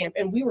training camp,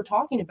 and we were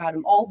talking about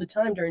him all the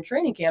time during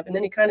training camp, and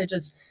then he kind of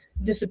just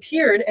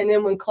disappeared. And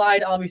then when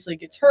Clyde obviously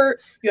gets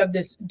hurt, you have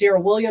this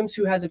Darrell Williams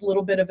who has a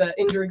little bit of an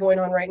injury going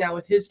on right now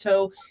with his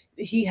toe.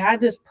 He had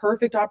this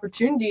perfect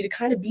opportunity to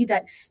kind of be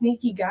that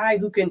sneaky guy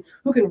who can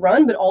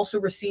run, but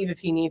also receive if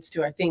he needs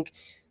to. I think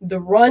the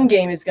run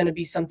game is going to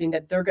be something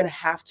that they're going to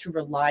have to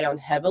rely on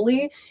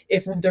heavily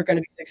if they're going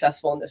to be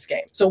successful in this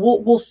game. So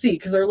we'll see,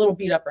 because they're a little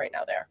beat up right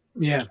now there.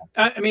 Yeah.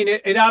 I mean,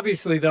 it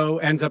obviously, though,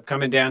 ends up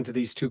coming down to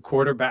these two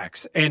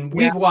quarterbacks. And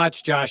we've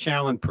watched Josh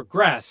Allen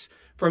progress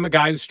from a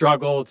guy who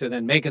struggled to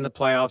then making the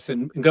playoffs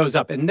and goes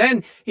up. And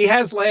then he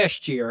has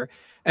last year.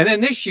 And then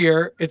this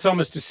year, it's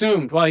almost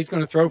assumed, well, he's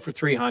going to throw for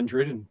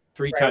 300 and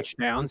three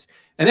touchdowns.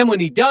 And then when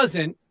he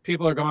doesn't,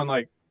 people are going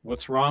like,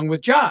 what's wrong with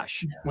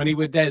Josh when he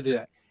would do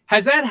that?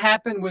 Has that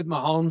happened with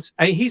Mahomes?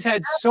 I mean, he's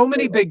had so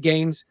many big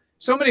games,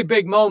 so many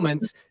big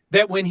moments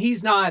that when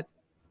he's not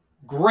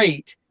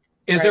great,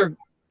 is there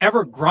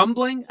ever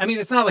grumbling? I mean,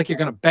 it's not like you're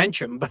going to bench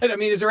him, but I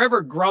mean, is there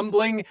ever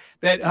grumbling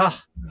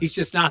that he's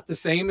just not the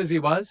same as he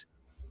was?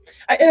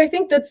 And I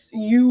think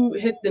you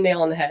hit the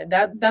nail on the head.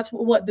 That's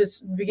what this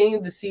beginning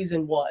of the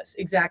season was.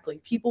 Exactly.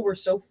 People were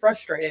so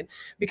frustrated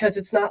because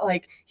it's not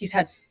like he's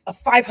had a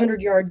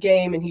 500-yard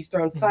game and he's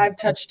thrown 5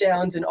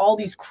 touchdowns and all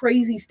these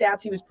crazy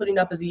stats he was putting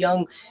up as a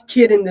young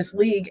kid in this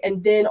league.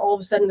 And then all of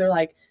a sudden they're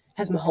like,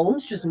 has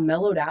Mahomes just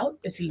mellowed out?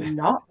 Is he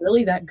not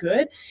really that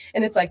good?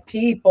 And it's like,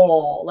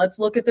 people, let's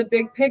look at the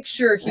big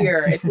picture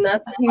here. It's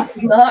not that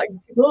he's not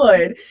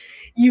good.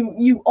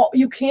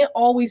 You can't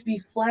always be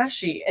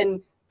flashy.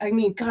 And I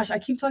mean, gosh, I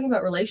keep talking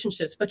about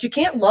relationships, but you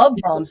can't love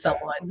bomb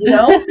someone, you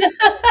know?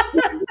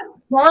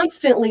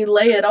 Constantly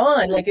lay it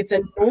on. Like, it's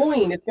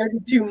annoying. It's going to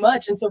be too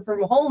much. And so for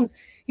Mahomes,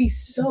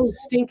 he's so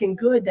stinking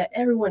good that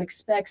everyone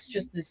expects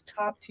just this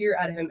top tier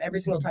out of him every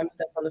single time he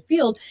steps on the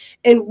field.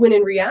 And when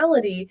in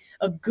reality,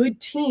 a good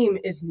team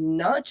is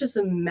not just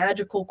a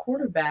magical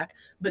quarterback,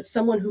 but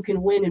someone who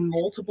can win in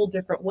multiple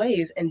different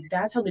ways. And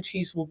that's how the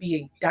Chiefs will be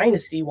a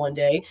dynasty one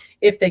day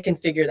if they can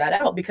figure that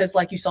out. Because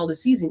like you saw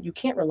this season, you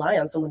can't rely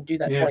on someone to do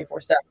that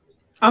 24/7.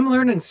 I'm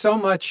learning so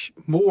much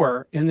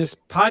more in this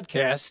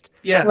podcast.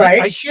 Yeah. Right.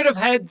 I should have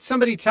had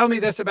somebody tell me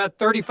this about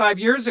 35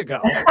 years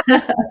ago,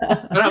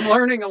 but I'm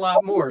learning a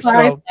lot more.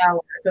 5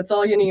 hours. That's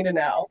all you need to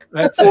know.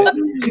 That's Well,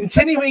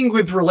 continuing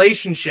with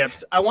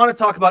relationships, I want to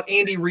talk about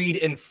Andy Reid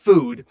and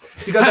food,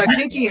 because I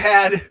think he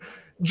had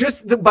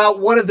just about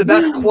one of the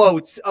best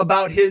quotes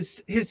about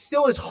his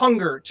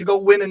hunger to go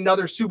win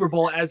another Super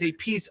Bowl as a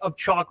piece of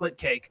chocolate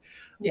cake.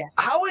 Yes.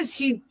 How is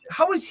he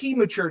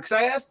matured? Because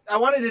I asked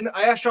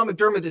Sean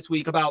McDermott this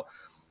week about,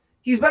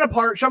 Sean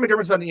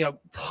McDermott's been,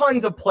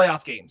 tons of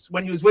playoff games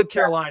when he was with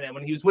Carolina,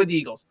 when he was with the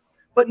Eagles.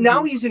 But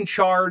now he's in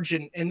charge,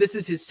 and this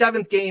is his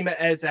 7th game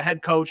as a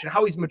head coach, and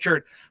how he's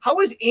matured. How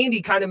is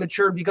Andy kind of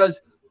matured?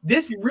 Because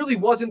this really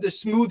wasn't the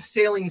smooth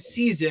sailing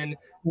season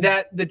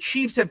that the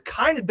Chiefs have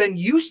kind of been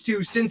used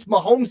to since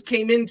Mahomes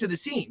came into the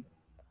scene.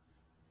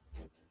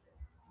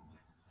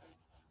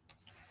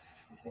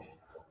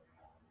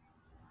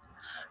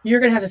 You're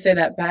going to have to say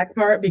that back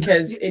part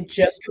because it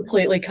just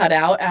completely cut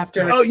out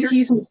after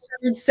he's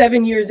matured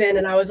 7 years in.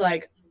 And I was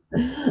like,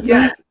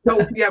 yes.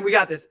 So yeah, we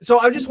got this.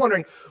 So I'm just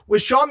wondering,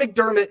 with Sean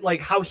McDermott,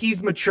 like how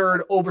he's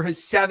matured over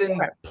his 7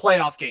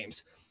 playoff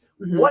games,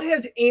 what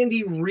has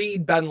Andy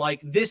Reid been like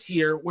this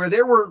year, where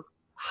there were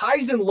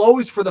highs and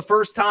lows for the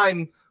first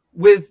time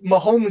with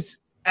Mahomes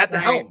at the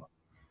helm?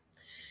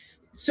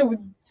 So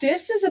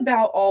this is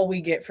about all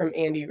we get from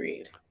Andy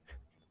Reid.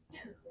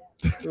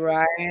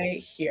 Right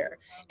here.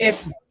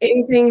 If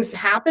anything's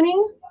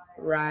happening,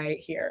 right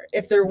here.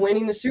 If they're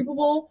winning the Super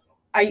Bowl,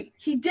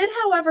 he did,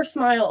 however,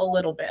 smile a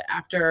little bit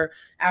after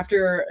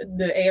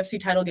the AFC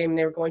title game and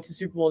they were going to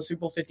Super Bowl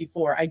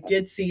 54. I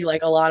did see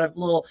like a lot of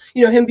little,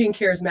 him being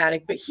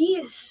charismatic, but he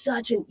is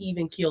such an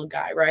even-keeled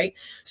guy, right?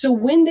 So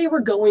when they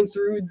were going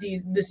through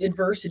this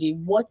adversity,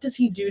 what does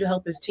he do to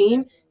help his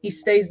team? He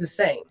stays the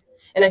same.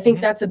 And I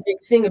think that's a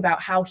big thing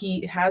about how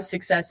he has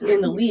success in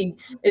the league,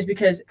 is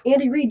because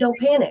Andy Reid don't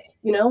panic.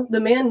 You know, the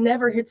man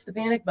never hits the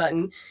panic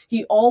button.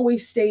 He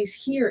always stays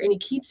here, and he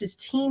keeps his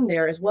team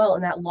there as well.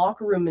 And that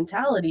locker room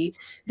mentality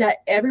that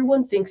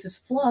everyone thinks is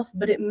fluff,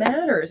 but it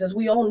matters. As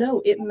we all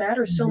know, it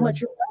matters so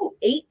much. You're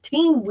playing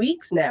 18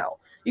 weeks now.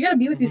 You got to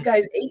be with these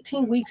guys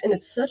 18 weeks, and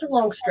it's such a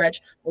long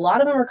stretch. A lot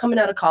of them are coming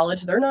out of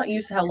college. They're not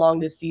used to how long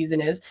this season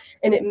is,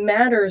 and it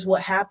matters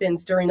what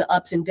happens during the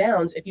ups and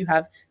downs if you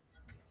have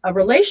a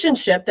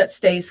relationship that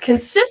stays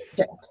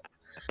consistent.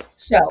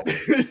 So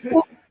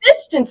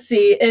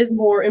consistency is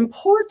more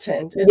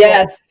important.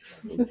 Yes.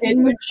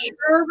 In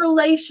mature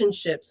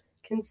relationships,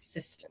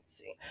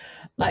 consistency.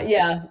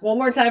 Yeah. One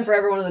more time for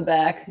everyone in the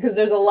back, because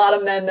there's a lot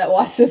of men that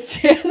watch this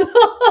channel.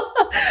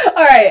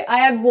 All right. I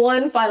have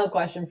one final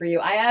question for you.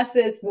 I asked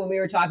this when we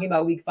were talking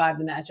about week 5,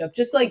 the matchup,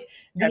 just like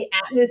the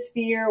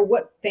atmosphere,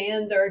 what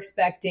fans are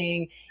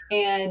expecting.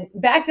 And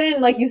back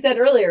then, like you said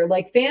earlier,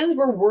 like fans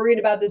were worried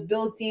about this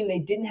Bills team. They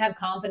didn't have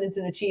confidence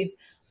in the Chiefs.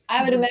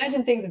 I would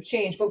imagine things have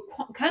changed, but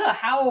kind of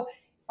how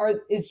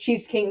is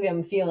Chiefs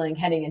Kingdom feeling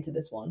heading into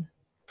this one?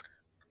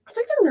 I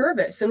think they're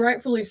nervous, and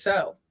rightfully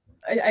so.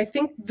 I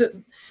think that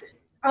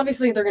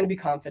obviously they're going to be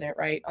confident,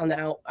 right, on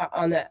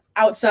the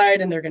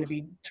outside, and they're going to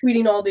be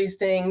tweeting all these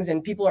things,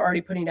 and people are already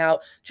putting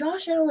out,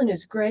 Josh Allen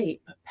is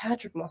great, but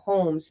Patrick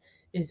Mahomes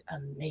is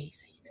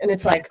amazing. And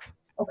it's like,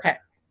 okay,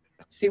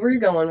 see where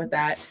you're going with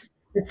that.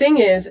 The thing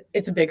is,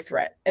 it's a big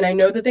threat, and I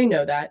know that they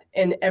know that,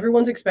 and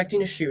everyone's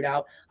expecting a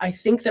shootout. I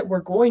think that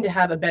we're going to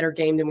have a better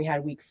game than we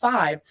had week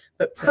 5,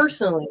 but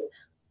personally,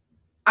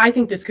 I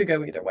think this could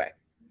go either way.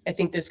 I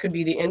think this could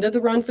be the end of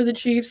the run for the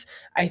Chiefs.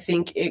 I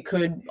think it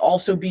could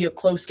also be a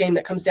close game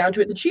that comes down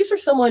to it. The Chiefs are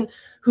someone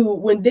who,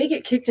 when they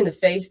get kicked in the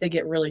face, they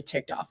get really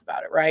ticked off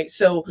about it, right?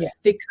 So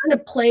they kind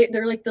of play,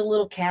 they're like the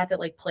little cat that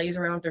like plays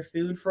around with their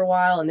food for a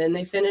while and then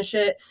they finish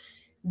it.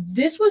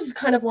 This was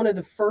kind of one of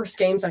the first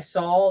games I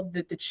saw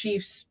that the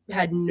Chiefs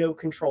had no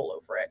control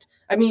over it.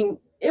 I mean,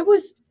 it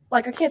was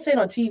like, I can't say it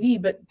on TV,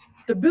 but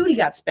the booty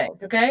got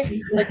spanked, okay?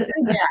 Like,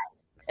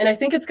 and I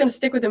think it's going to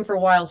stick with him for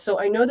a while. So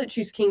I know that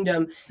Chiefs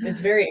Kingdom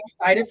is very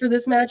excited for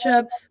this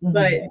matchup,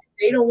 but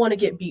they don't want to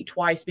get beat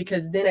twice,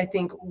 because then I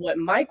think what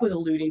Mike was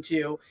alluding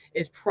to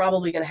is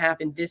probably going to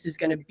happen. This is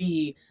going to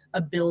be a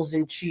Bills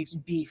and Chiefs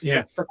beef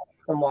for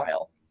a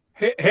while.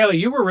 Haley,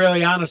 you were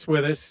really honest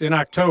with us in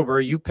October.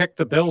 You picked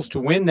the Bills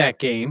to win that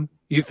game.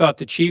 You thought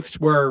the Chiefs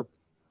were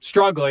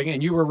struggling,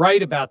 and you were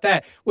right about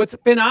that. What's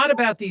been odd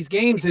about these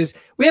games is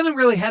we haven't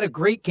really had a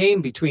great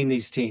game between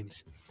these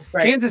teams.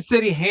 Right. Kansas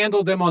City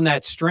handled them on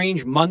that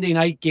strange Monday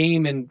night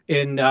game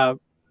in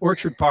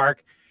Orchard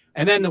Park,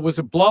 and then there was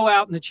a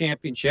blowout in the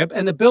championship,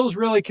 and the Bills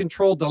really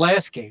controlled the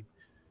last game.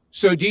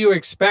 So do you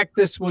expect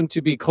this one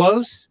to be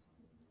close,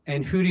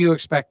 and who do you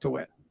expect to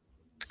win?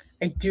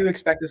 I do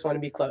expect this one to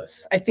be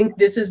close. I think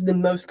this is the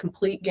most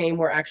complete game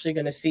we're actually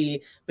going to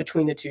see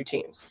between the two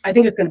teams. I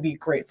think it's going to be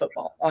great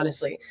football,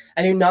 honestly.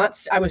 I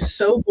was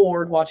so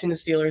bored watching the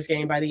Steelers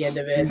game by the end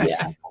of it.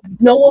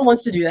 No one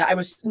wants to do that. I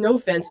was, no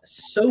offense,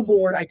 so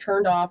bored. I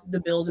turned off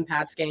the Bills and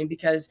Pats game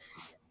because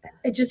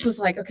it just was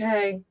like,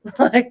 okay,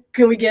 like,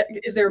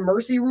 is there a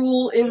mercy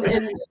rule in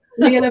the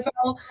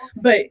NFL?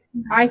 But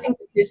I think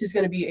this is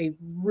going to be a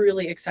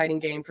really exciting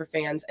game for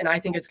fans, and I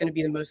think it's going to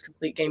be the most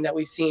complete game that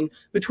we've seen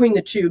between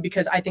the two,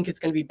 because I think it's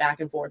going to be back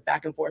and forth,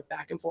 back and forth,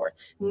 back and forth.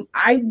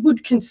 I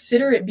would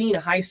consider it being a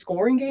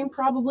high-scoring game,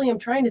 probably. I'm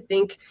trying to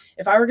think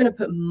if I were going to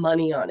put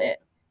money on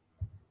it.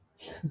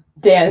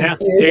 Dan's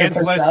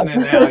listening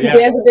now. Yeah.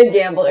 Dan's a big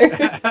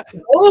gambler.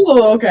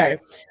 Oh, okay.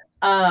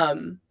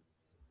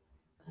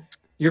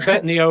 You're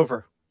betting the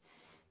over.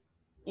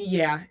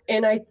 Yeah,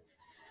 and I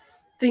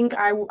think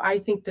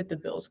that the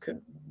Bills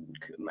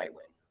might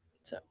win.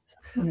 So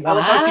wow.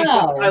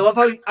 I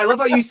love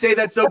how you say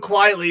that so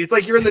quietly. It's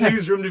like you're in the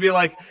newsroom to be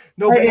like,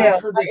 nobody has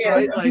heard this,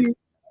 right? Like,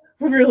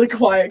 really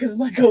quiet because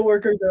my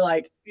coworkers are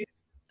like, we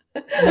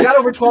got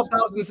over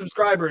 12,000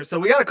 subscribers, so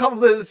we got a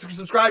couple of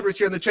subscribers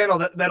here on the channel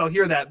that'll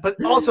hear that.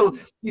 But also,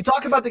 you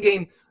talk about the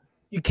game.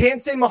 You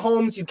can't say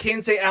Mahomes. You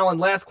can't say Allen.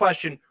 Last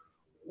question.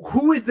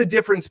 Who is the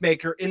difference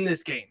maker in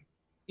this game?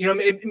 You know,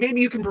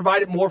 maybe you can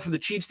provide it more from the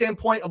Chiefs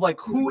standpoint of like,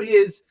 who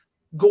is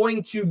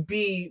going to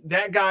be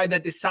that guy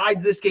that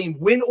decides this game,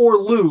 win or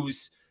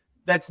lose,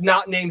 that's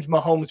not named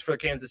Mahomes for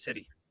Kansas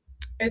City?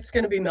 It's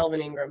going to be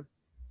Melvin Ingram.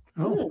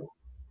 Oh,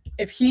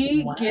 if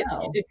he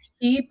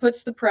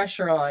puts the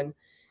pressure on,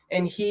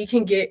 and he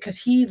can get, because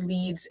he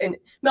leads, and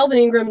Melvin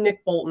Ingram,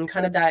 Nick Bolton,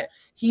 kind of that,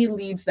 he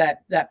leads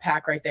that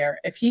pack right there.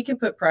 If he can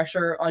put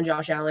pressure on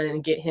Josh Allen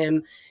and get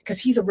him, because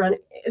he's a run.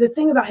 The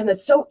thing about him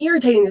that's so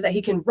irritating is that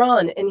he can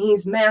run and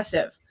he's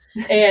massive.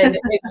 And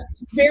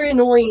it's very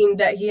annoying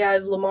that he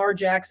has Lamar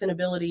Jackson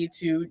ability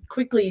to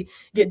quickly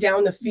get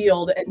down the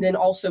field and then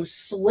also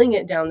sling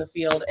it down the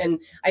field. And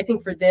I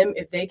think for them,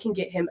 if they can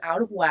get him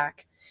out of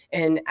whack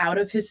and out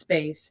of his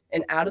space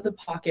and out of the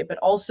pocket, but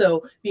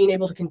also being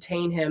able to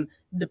contain him,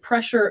 the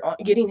pressure on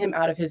getting him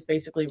out of his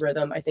basically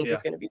rhythm, I think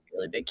is going to be a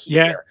really big key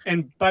here.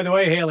 And by the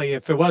way, Haley,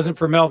 if it wasn't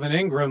for Melvin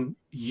Ingram,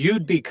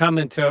 you'd be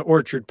coming to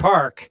Orchard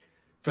Park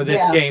for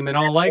this game in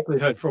all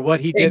likelihood for what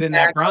he did in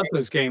that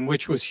Broncos game,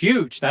 which was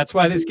huge. That's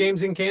why this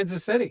game's in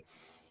Kansas City.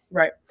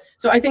 Right.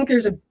 So I think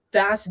there's a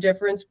vast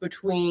difference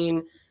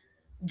between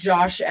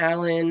Josh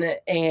Allen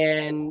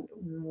and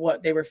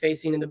what they were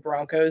facing in the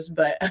Broncos,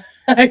 but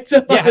I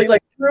totally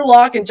like Drew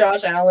Lock and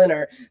Josh Allen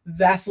are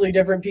vastly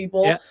different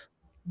people. Yeah.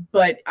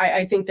 But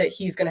I think that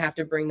he's going to have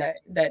to bring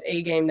that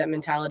A game, that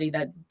mentality,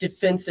 that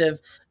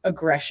defensive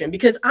aggression,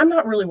 because I'm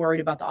not really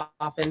worried about the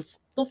offense.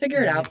 They'll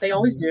figure it out. They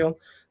always do.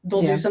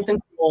 They'll do something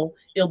cool.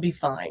 It'll be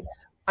fine.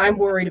 I'm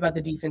worried about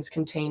the defense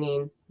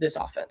containing this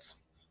offense.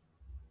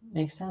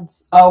 Makes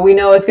sense. Oh, we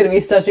know it's going to be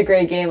such a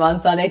great game on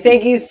Sunday.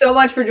 Thank you so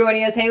much for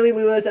joining us, Haley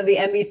Lewis of the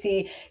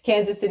NBC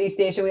Kansas City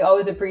station. We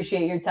always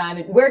appreciate your time.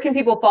 And where can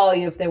people follow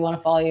you if they want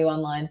to follow you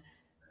online?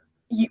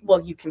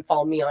 You can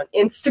follow me on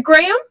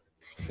Instagram.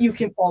 You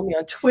can follow me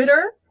on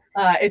Twitter.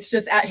 It's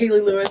just at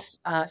Haley Lewis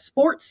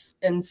Sports.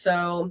 And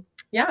so,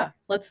 yeah,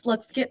 let's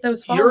get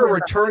those followers. You're a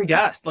return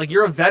guest. Like,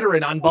 you're a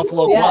veteran on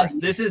Buffalo Plus.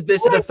 This is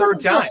the third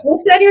time.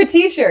 We'll send you a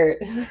t-shirt.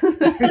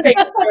 Okay,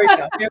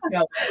 there we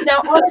go.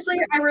 Now, honestly,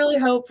 I really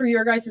hope for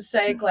your guys'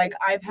 sake, like,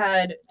 I've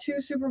had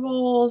 2 Super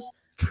Bowls.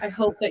 I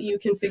hope that you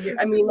can figure.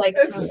 I mean, like,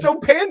 this is so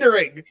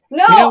pandering.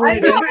 No, I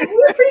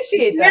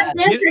appreciate that.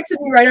 Dan texted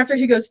me right after.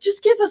 He goes,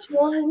 "Just give us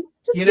one."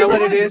 You know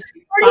what it is?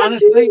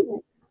 Honestly,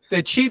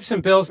 the Chiefs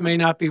and Bills may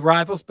not be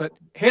rivals, but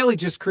Haley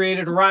just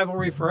created a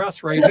rivalry for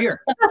us right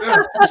here.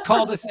 Just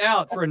called us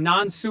out for a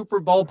non-Super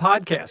Bowl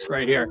podcast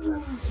right here.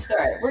 It's all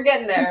right. We're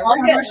getting there.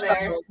 We're getting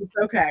there. It's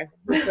okay.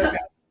 It's okay.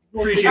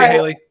 Appreciate it,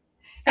 Haley.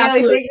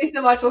 Haley, thank you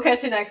so much. We'll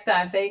catch you next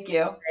time. Thank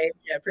you. Great.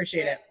 Yeah,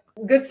 appreciate it.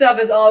 Good stuff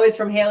as always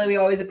from Haley. We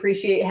always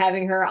appreciate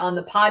having her on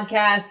the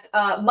podcast.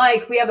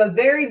 Mike, we have a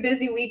very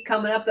busy week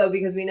coming up though,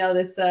 because we know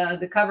this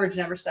the coverage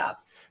never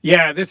stops.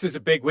 Yeah, this is a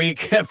big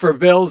week for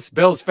Bills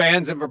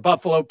fans and for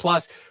Buffalo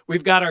Plus.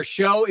 We've got our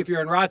show, if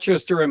you're in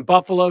Rochester and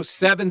Buffalo,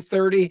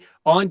 7:30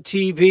 on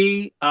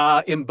TV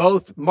in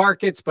both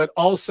markets, but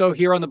also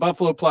here on the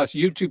Buffalo Plus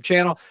YouTube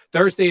channel,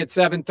 Thursday at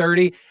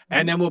 7:30.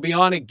 And then we'll be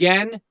on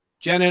again.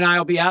 Jen and I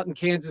will be out in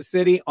Kansas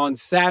City on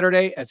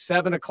Saturday at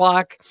 7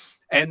 o'clock.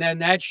 And then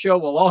that show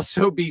will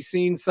also be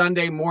seen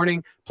Sunday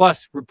morning,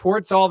 plus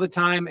reports all the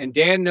time. And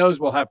Dan knows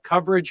we'll have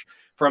coverage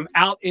from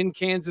out in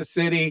Kansas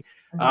City,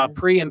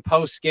 pre and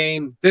post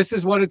game. This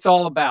is what it's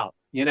all about,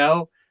 you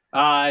know.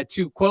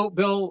 To quote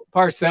Bill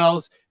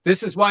Parcells,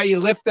 this is why you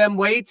lift them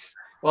weights.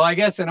 Well, I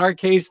guess in our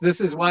case,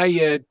 this is why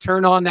you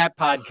turn on that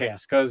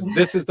podcast, because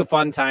this is the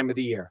fun time of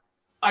the year.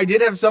 I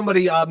did have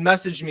somebody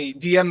message me,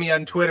 DM me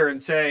on Twitter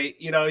and say,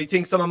 you know, he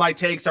thinks some of my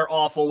takes are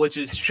awful, which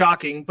is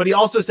shocking. But he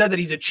also said that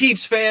he's a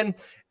Chiefs fan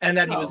and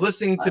that he was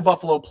listening to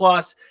Buffalo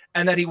Plus,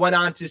 and that he went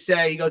on to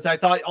say, he goes, I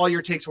thought all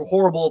your takes were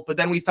horrible, but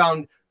then we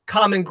found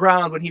common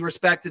ground when he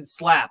respected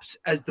Slaps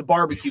as the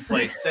barbecue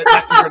place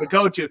that we're going to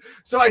go to.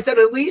 So I said,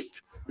 at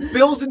least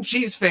Bills and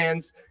Chiefs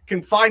fans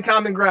can find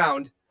common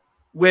ground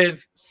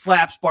with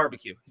Slaps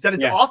Barbecue. He said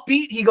it's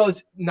offbeat. He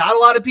goes, not a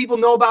lot of people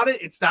know about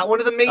it. It's not one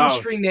of the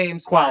mainstream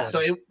names. Quality.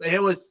 So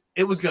it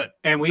was good.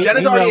 And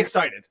Jenna's already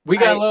excited. We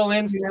got a little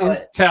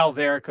intel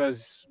there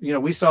because, you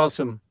know, we saw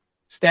some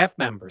staff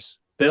members,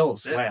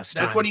 Bills last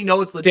time. That's when you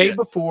know it's legit. Day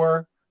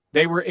before,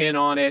 they were in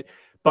on it,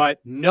 but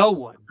no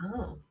one.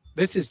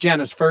 This is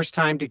Jenna's first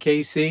time to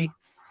KC.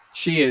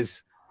 She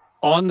is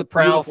on the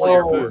prowl for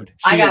your food.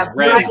 She I got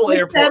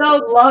breakfast,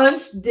 settled,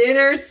 lunch,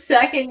 dinner,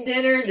 second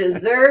dinner,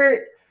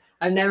 dessert.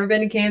 I've never been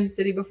to Kansas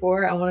City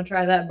before. I want to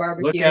try that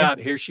barbecue. Look out.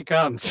 Here she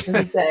comes.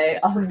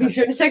 I'll be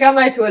sure to check out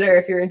my Twitter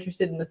if you're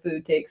interested in the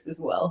food takes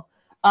as well.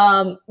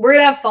 We're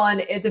going to have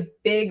fun. It's a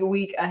big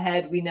week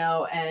ahead, we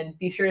know, and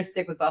be sure to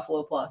stick with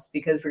Buffalo Plus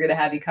because we're going to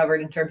have you covered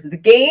in terms of the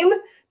game,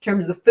 in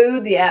terms of the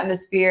food, the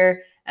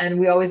atmosphere, and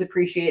we always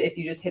appreciate if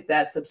you just hit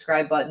that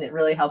subscribe button. It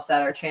really helps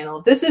out our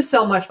channel. This is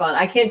so much fun.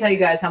 I can't tell you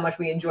guys how much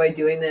we enjoy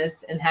doing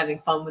this and having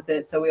fun with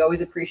it, so we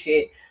always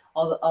appreciate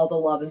all the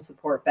love and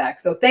support back.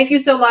 So thank you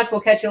so much. We'll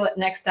catch you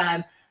next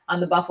time on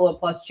the Buffalo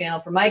Plus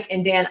channel. For Mike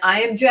and Dan,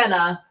 I am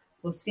Jenna.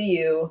 We'll see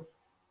you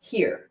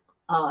here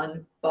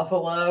on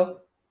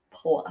Buffalo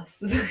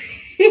Plus.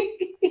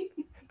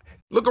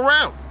 Look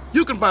around.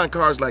 You can find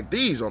cars like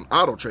these on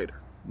AutoTrader.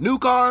 New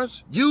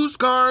cars, used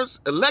cars,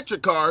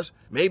 electric cars,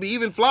 maybe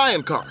even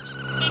flying cars.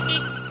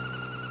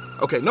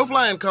 Okay, no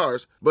flying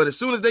cars, but as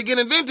soon as they get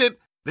invented,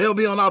 they'll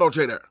be on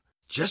AutoTrader.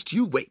 Just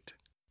you wait.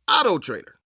 AutoTrader.